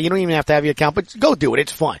look at it. You don't even have to have your account, but go do it.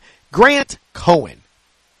 It's fun. Grant Cohen.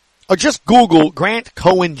 Or just Google Grant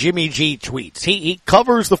Cohen Jimmy G tweets. He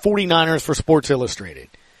covers the 49ers for Sports Illustrated.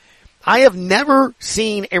 I have never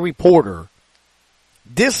seen a reporter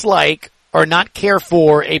dislike or not care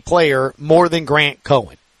for a player more than Grant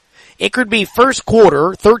Cohen. It could be first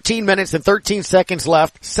quarter, 13 minutes and 13 seconds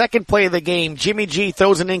left, second play of the game, Jimmy G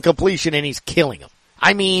throws an incompletion and he's killing him.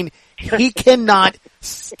 I mean, he cannot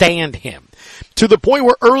stand him. To the point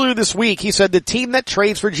where earlier this week he said the team that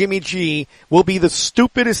trades for Jimmy G will be the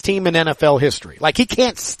stupidest team in NFL history. Like, he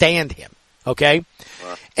can't stand him, okay?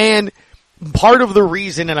 Wow. And part of the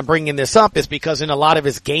reason, and I'm bringing this up, is because in a lot of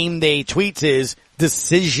his game day tweets is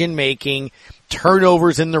decision-making,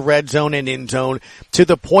 turnovers in the red zone and end zone, to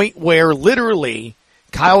the point where literally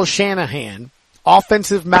Kyle Shanahan,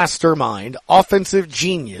 offensive mastermind, offensive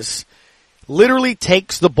genius, literally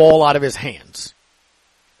takes the ball out of his hands.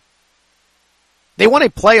 They won a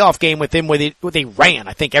playoff game with him where they ran,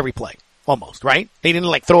 I think, every play, almost, right? They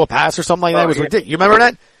didn't throw a pass or something like that. It was ridiculous. You remember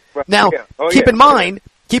that? Right. Now, keep in mind,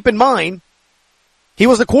 he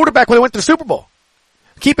was the quarterback when they went to the Super Bowl.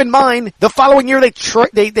 Keep in mind, the following year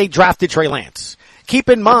they drafted Trey Lance. Keep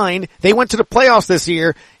in mind, they went to the playoffs this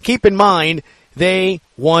year. Keep in mind, they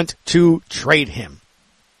want to trade him.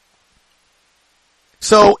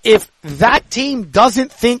 So if that team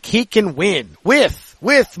doesn't think he can win with,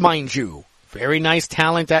 mind you, very nice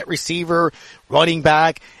talent at receiver, running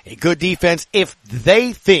back, a good defense, if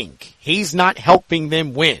they think he's not helping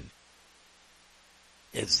them win,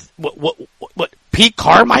 is what Pete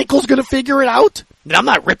Carmichael's going to figure it out? And I'm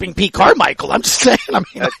not ripping Pete Carmichael. I'm just saying. I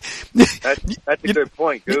mean, that's a good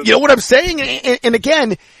point, dude. You know what I'm saying? And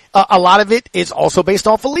again, a lot of it is also based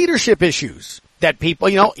off of leadership issues that people,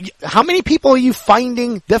 how many people are you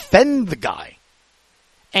finding defend the guy?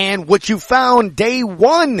 And what you found day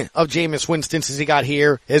one of Jameis Winston since he got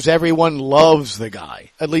here is everyone loves the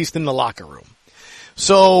guy, at least in the locker room.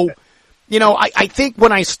 So, I think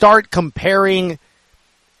when I start comparing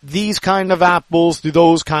these kind of apples to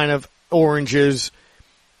those kind of oranges,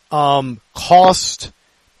 cost,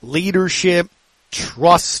 leadership,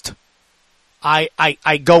 trust,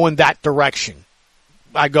 I go in that direction.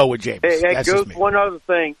 I go with Jameis. Hey, Goose, one other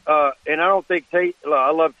thing, and I don't think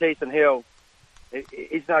I love Taysom Hill.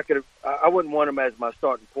 He's not going to. I wouldn't want him as my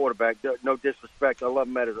starting quarterback. No disrespect. I love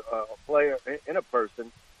him as a player and a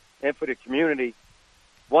person, and for the community.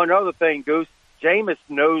 One other thing, Goose, Jameis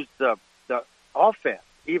knows the offense.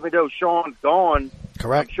 Even though Sean's gone,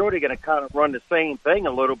 Correct. I'm sure they're going to kind of run the same thing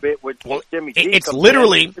a little bit with Jimmy G. It's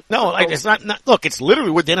literally, no, it's not, look, it's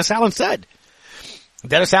literally what Dennis Allen said.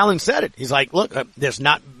 Dennis Allen said it. He's like, look, there's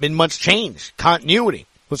not been much change. Continuity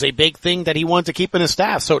was a big thing that he wanted to keep in his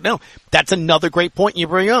staff. So, no, that's another great point you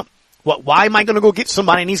bring up. Why am I going to go get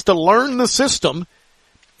somebody who needs to learn the system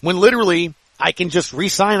when literally I can just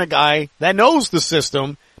re-sign a guy that knows the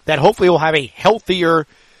system that hopefully will have a healthier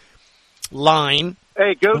line,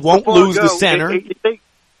 won't lose the center.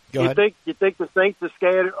 You think the Saints are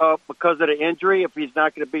scared because of the injury if he's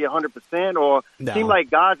not going to be 100%? Or No. it seems like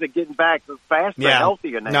guys are getting back faster,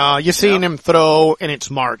 healthier now. No, you're seeing him throw, and it's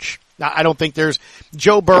March. I don't think there's –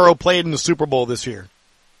 Joe Burrow played in the Super Bowl this year.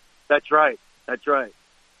 That's right. That's right.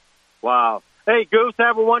 Wow. Hey, Goose,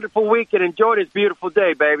 have a wonderful week and enjoy this beautiful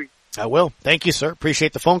day, baby. I will. Thank you, sir.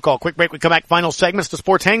 Appreciate the phone call. Quick break. We come back. Final segments to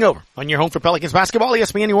Sports Hangover on your home for Pelicans basketball,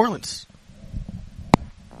 ESPN New Orleans.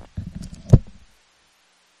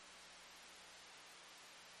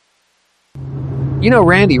 You know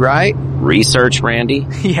Randy, right? Research Randy?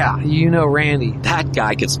 Yeah, you know Randy. That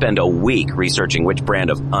guy could spend a week researching which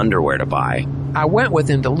brand of underwear to buy. I went with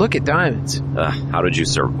him to look at diamonds. How did you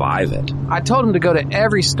survive it? I told him to go to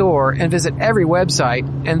every store and visit every website,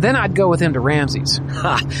 and then I'd go with him to Ramsey's.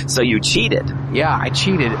 Ha! So you cheated? Yeah, I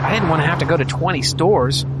cheated. I didn't want to have to go to 20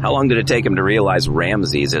 stores. How long did it take him to realize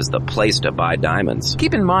Ramsey's is the place to buy diamonds?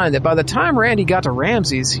 Keep in mind that by the time Randy got to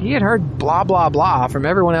Ramsey's, he had heard blah, blah, blah from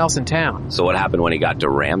everyone else in town. So what happened when he got to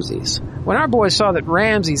Ramsey's? When our boys saw that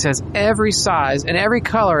Ramsey's has every size and every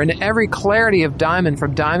color and every clarity of diamond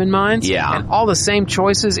from Diamond Mines, and all the same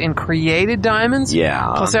choices in created diamonds,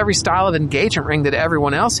 plus every style of engagement ring that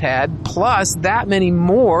everyone else had, plus that many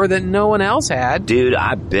more that no one else had. Dude,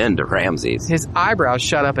 I've been to Ramsey's. His eyebrows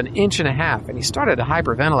shot up 1.5 inches, and he started to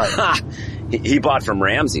hyperventilate. He bought from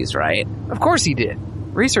Ramsey's, right? Of course he did.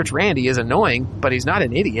 Research Randy is annoying, but he's not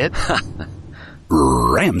an idiot.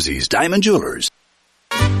 Ramsey's Diamond Jewelers.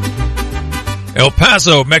 El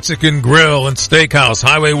Paso Mexican Grill and Steakhouse,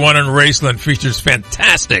 Highway 1 in Raceland, features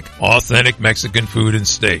fantastic, authentic Mexican food and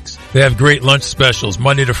steaks. They have great lunch specials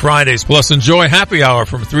Monday to Fridays, plus enjoy happy hour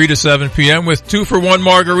from 3 to 7 p.m. with 2-for-1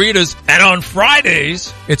 margaritas. And on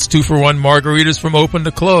Fridays, it's 2-for-1 margaritas from open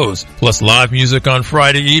to close, plus live music on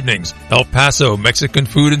Friday evenings. El Paso Mexican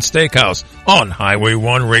Food and Steakhouse on Highway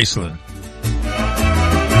 1 Raceland.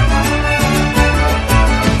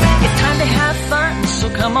 It's time to have fun, so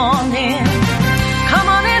come on in. Come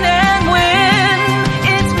on in and win.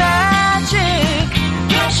 It's magic.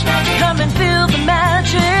 Cash magic. Come and feel the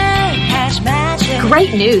magic. Cash magic.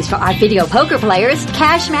 Great news for our video poker players.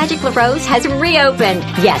 Cash Magic LaRose has reopened.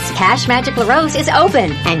 Yes, Cash Magic LaRose is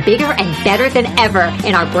open and bigger and better than ever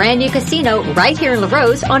in our brand new casino right here in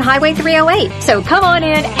LaRose on Highway 308. So come on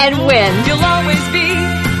in and win. You'll always be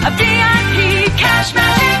a VIP. Cash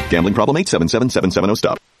Magic. Gambling problem 877-770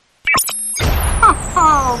 stop.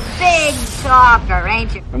 Oh, big talker,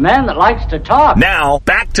 ain't you? A man that likes to talk. Now,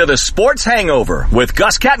 back to the Sports Hangover with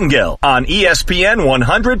Gus Kattengill on ESPN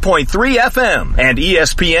 100.3 FM and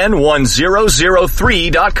ESPN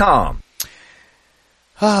 1003.com.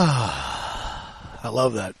 I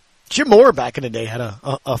love that. Jim Moore back in the day had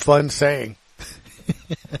a fun saying.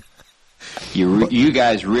 You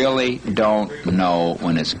guys really don't know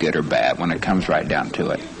when it's good or bad when it comes right down to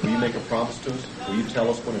it. Will you make a promise to us? Will you tell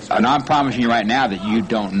us when it's good? And I'm promising you right now that you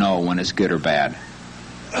don't know when it's good or bad.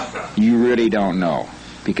 You really don't know.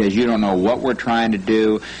 Because you don't know what we're trying to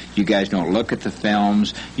do. You guys don't look at the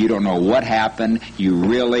films. You don't know what happened. You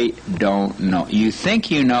really don't know. You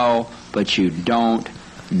think you know, but you don't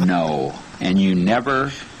know. And you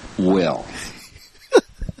never will.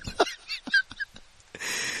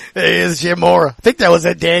 Hey, it's Jim Moore. I think that was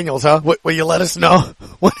at Daniels, huh? Will you let us know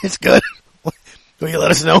when it's good? Will you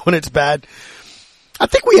let us know when it's bad? I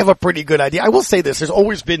think we have a pretty good idea. I will say this. There's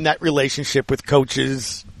always been that relationship with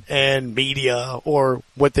coaches and media or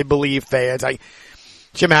what they believe fans.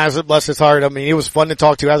 Jim Haslett, bless his heart. I mean, he was fun to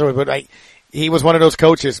talk to afterwards, but he was one of those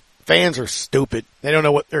coaches. Fans are stupid. They don't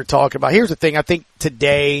know what they're talking about. Here's the thing. I think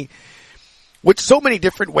today, with so many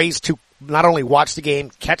different ways to not only watch the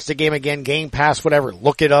game, catch the game again, Game Pass, whatever,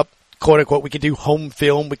 look it up, quote unquote. We can do home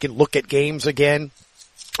film. We can look at games again.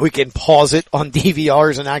 We can pause it on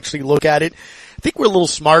DVRs and actually look at it. I think we're a little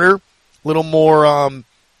smarter, a little more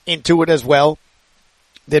into it as well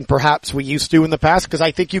than perhaps we used to in the past, because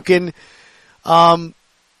I think you can, grab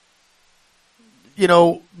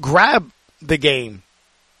the game.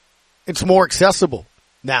 It's more accessible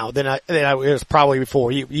now than it was probably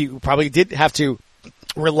before. You probably did have to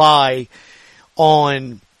rely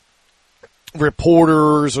on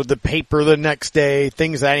reporters or the paper the next day,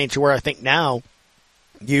 things of that nature, where I think now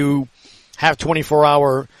you have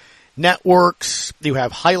 24-hour networks. You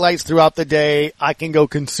have highlights throughout the day. I can go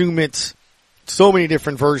consume it so many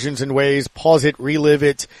different versions and ways, pause it, relive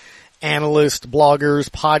it, analysts, bloggers,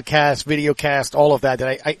 podcasts, videocast, all of that.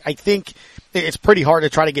 That I think it's pretty hard to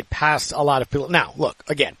try to get past a lot of people. Now, look,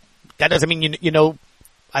 again, that doesn't mean you know,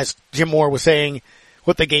 as Jim Moore was saying,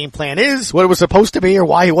 what the game plan is, what it was supposed to be, or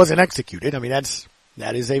why it wasn't executed. I mean,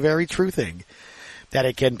 that is a very true thing that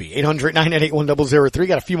it can be. 800-998-1003.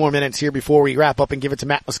 Got a few more minutes here before we wrap up and give it to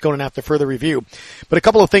Matt Moscona after further review. But a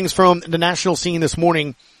couple of things from the national scene this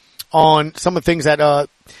morning on some of the things that you're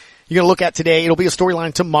going to look at today. It'll be a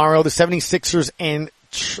storyline tomorrow. The 76ers and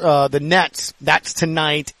the Nets. That's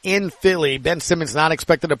tonight in Philly. Ben Simmons not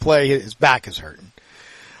expected to play. His back is hurting.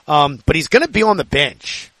 But he's going to be on the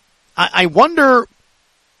bench. I wonder,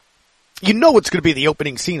 you know it's going to be the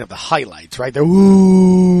opening scene of the highlights, right? The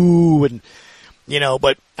ooh, and, you know,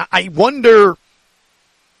 but I wonder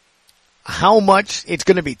how much it's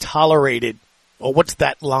going to be tolerated, or what's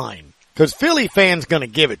that line? Because Philly fans going to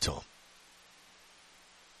give it to him.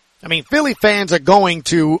 I mean, Philly fans are going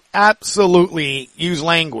to absolutely use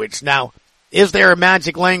language. Now, is there a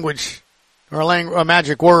magic language or a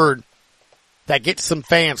magic word that gets some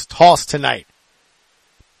fans tossed tonight?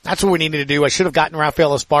 That's what we needed to do. I should have gotten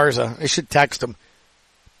Rafael Esparza. I should text him.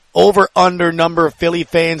 Over under number of Philly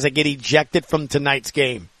fans that get ejected from tonight's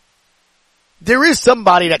game. There is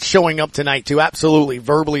somebody that's showing up tonight to absolutely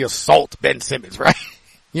verbally assault Ben Simmons, right?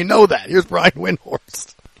 You know that. Here's Brian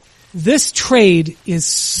Windhorst. This trade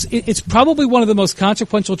it's probably one of the most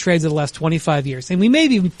consequential trades of the last 25 years. And we may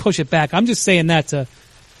even push it back. I'm just saying that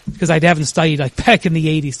because I haven't studied like back in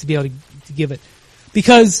the 80s to be able to give it.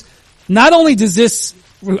 Because not only does this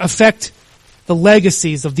affect the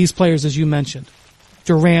legacies of these players, as you mentioned,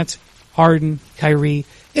 Durant, Harden, Kyrie,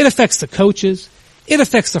 it affects the coaches, it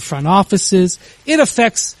affects the front offices, it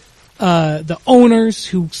affects the owners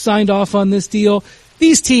who signed off on this deal.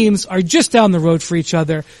 These teams are just down the road for each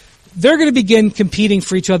other. They're going to begin competing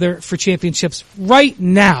for each other for championships right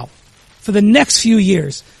now for the next few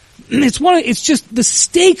years. It's just the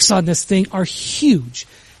stakes on this thing are huge.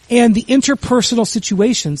 And the interpersonal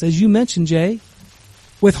situations, as you mentioned, Jay,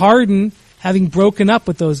 with Harden having broken up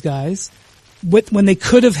with those guys, when they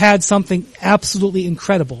could have had something absolutely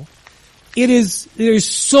incredible. There's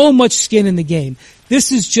so much skin in the game.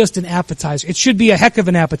 This is just an appetizer. It should be a heck of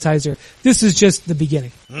an appetizer. This is just the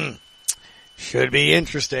beginning. Should be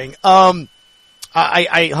interesting. I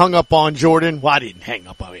hung up on Jordan. Well, I didn't hang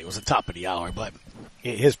up on him. It was the top of the hour, but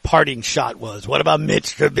his parting shot was, what about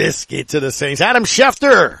Mitch Trubisky to the Saints? Adam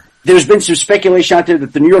Schefter. There's been some speculation out there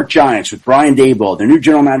that the New York Giants, with Brian Daboll, their new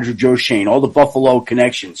general manager Joe Schoen, all the Buffalo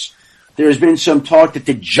connections, there's been some talk that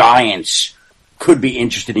the Giants could be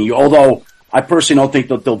interested in you, although I personally don't think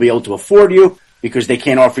that they'll be able to afford you because they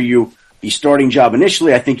can't offer you the starting job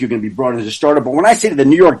initially. I think you're going to be brought in as a starter. But when I say to the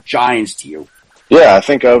New York Giants to you, yeah, I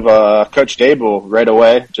think of Coach Daboll right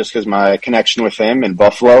away, just because my connection with him in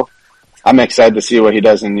Buffalo. I'm excited to see what he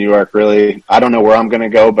does in New York, really. I don't know where I'm going to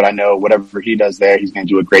go, but I know whatever he does there, he's going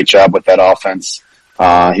to do a great job with that offense.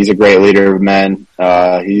 He's a great leader of men.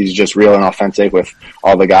 He's just real and authentic with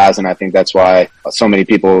all the guys, and I think that's why so many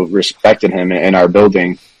people respected him in our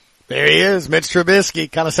building. There he is, Mitch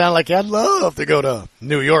Trubisky. Kind of sound like I'd love to go to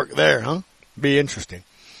New York there, huh? Be interesting.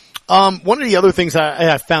 One of the other things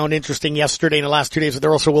I found interesting yesterday in the last 2 days with the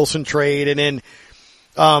Russell Wilson trade, and then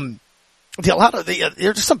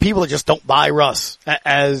there's just some people that just don't buy Russ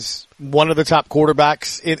as one of the top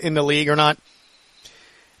quarterbacks in the league or not.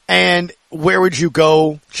 And where would you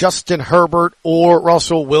go, Justin Herbert or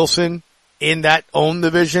Russell Wilson in that own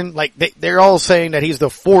division? Like they're all saying that he's the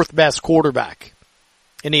fourth best quarterback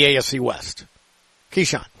in the AFC West.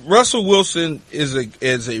 Keyshawn. Russell Wilson is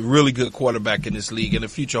a really good quarterback in this league and a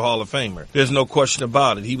future Hall of Famer. There's no question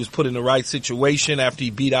about it. He was put in the right situation after he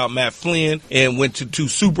beat out Matt Flynn and went to 2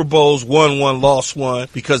 Super Bowls, won one, lost one,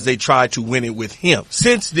 because they tried to win it with him.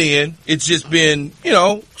 Since then, it's just been,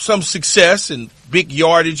 some success and big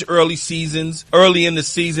yardage early in the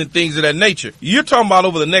season, things of that nature. You're talking about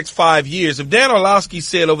over the next 5 years. If Dan Orlovsky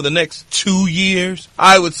said over the next 2 years,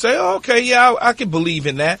 I would say, okay, yeah, I can believe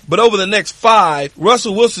in that. But over the next 5,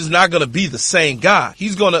 Russell Wilson's not going to be the same guy.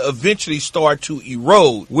 He's going to eventually start to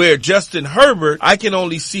erode. Where Justin Herbert, I can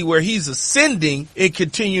only see where he's ascending and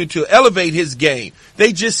continue to elevate his game.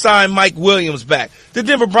 They just signed Mike Williams back. The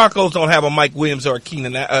Denver Broncos don't have a Mike Williams or a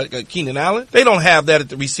Keenan Allen. They don't have that at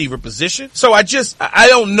the receiver position. So I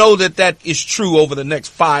don't know that is true over the next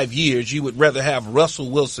 5 years. You would rather have Russell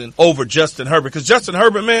Wilson over Justin Herbert. Because Justin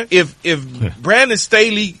Herbert, man, if Brandon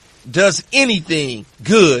Staley does anything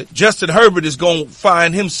good, Justin Herbert is going to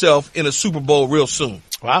find himself in a Super Bowl real soon.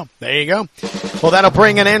 Wow, there you go. Well, that'll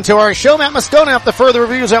bring an end to our show. Matt Moscona up the further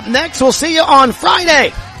reviews up next. We'll see you on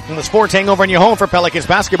Friday on the Sports Hangover in your home for Pelicans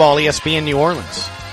basketball, ESPN New Orleans.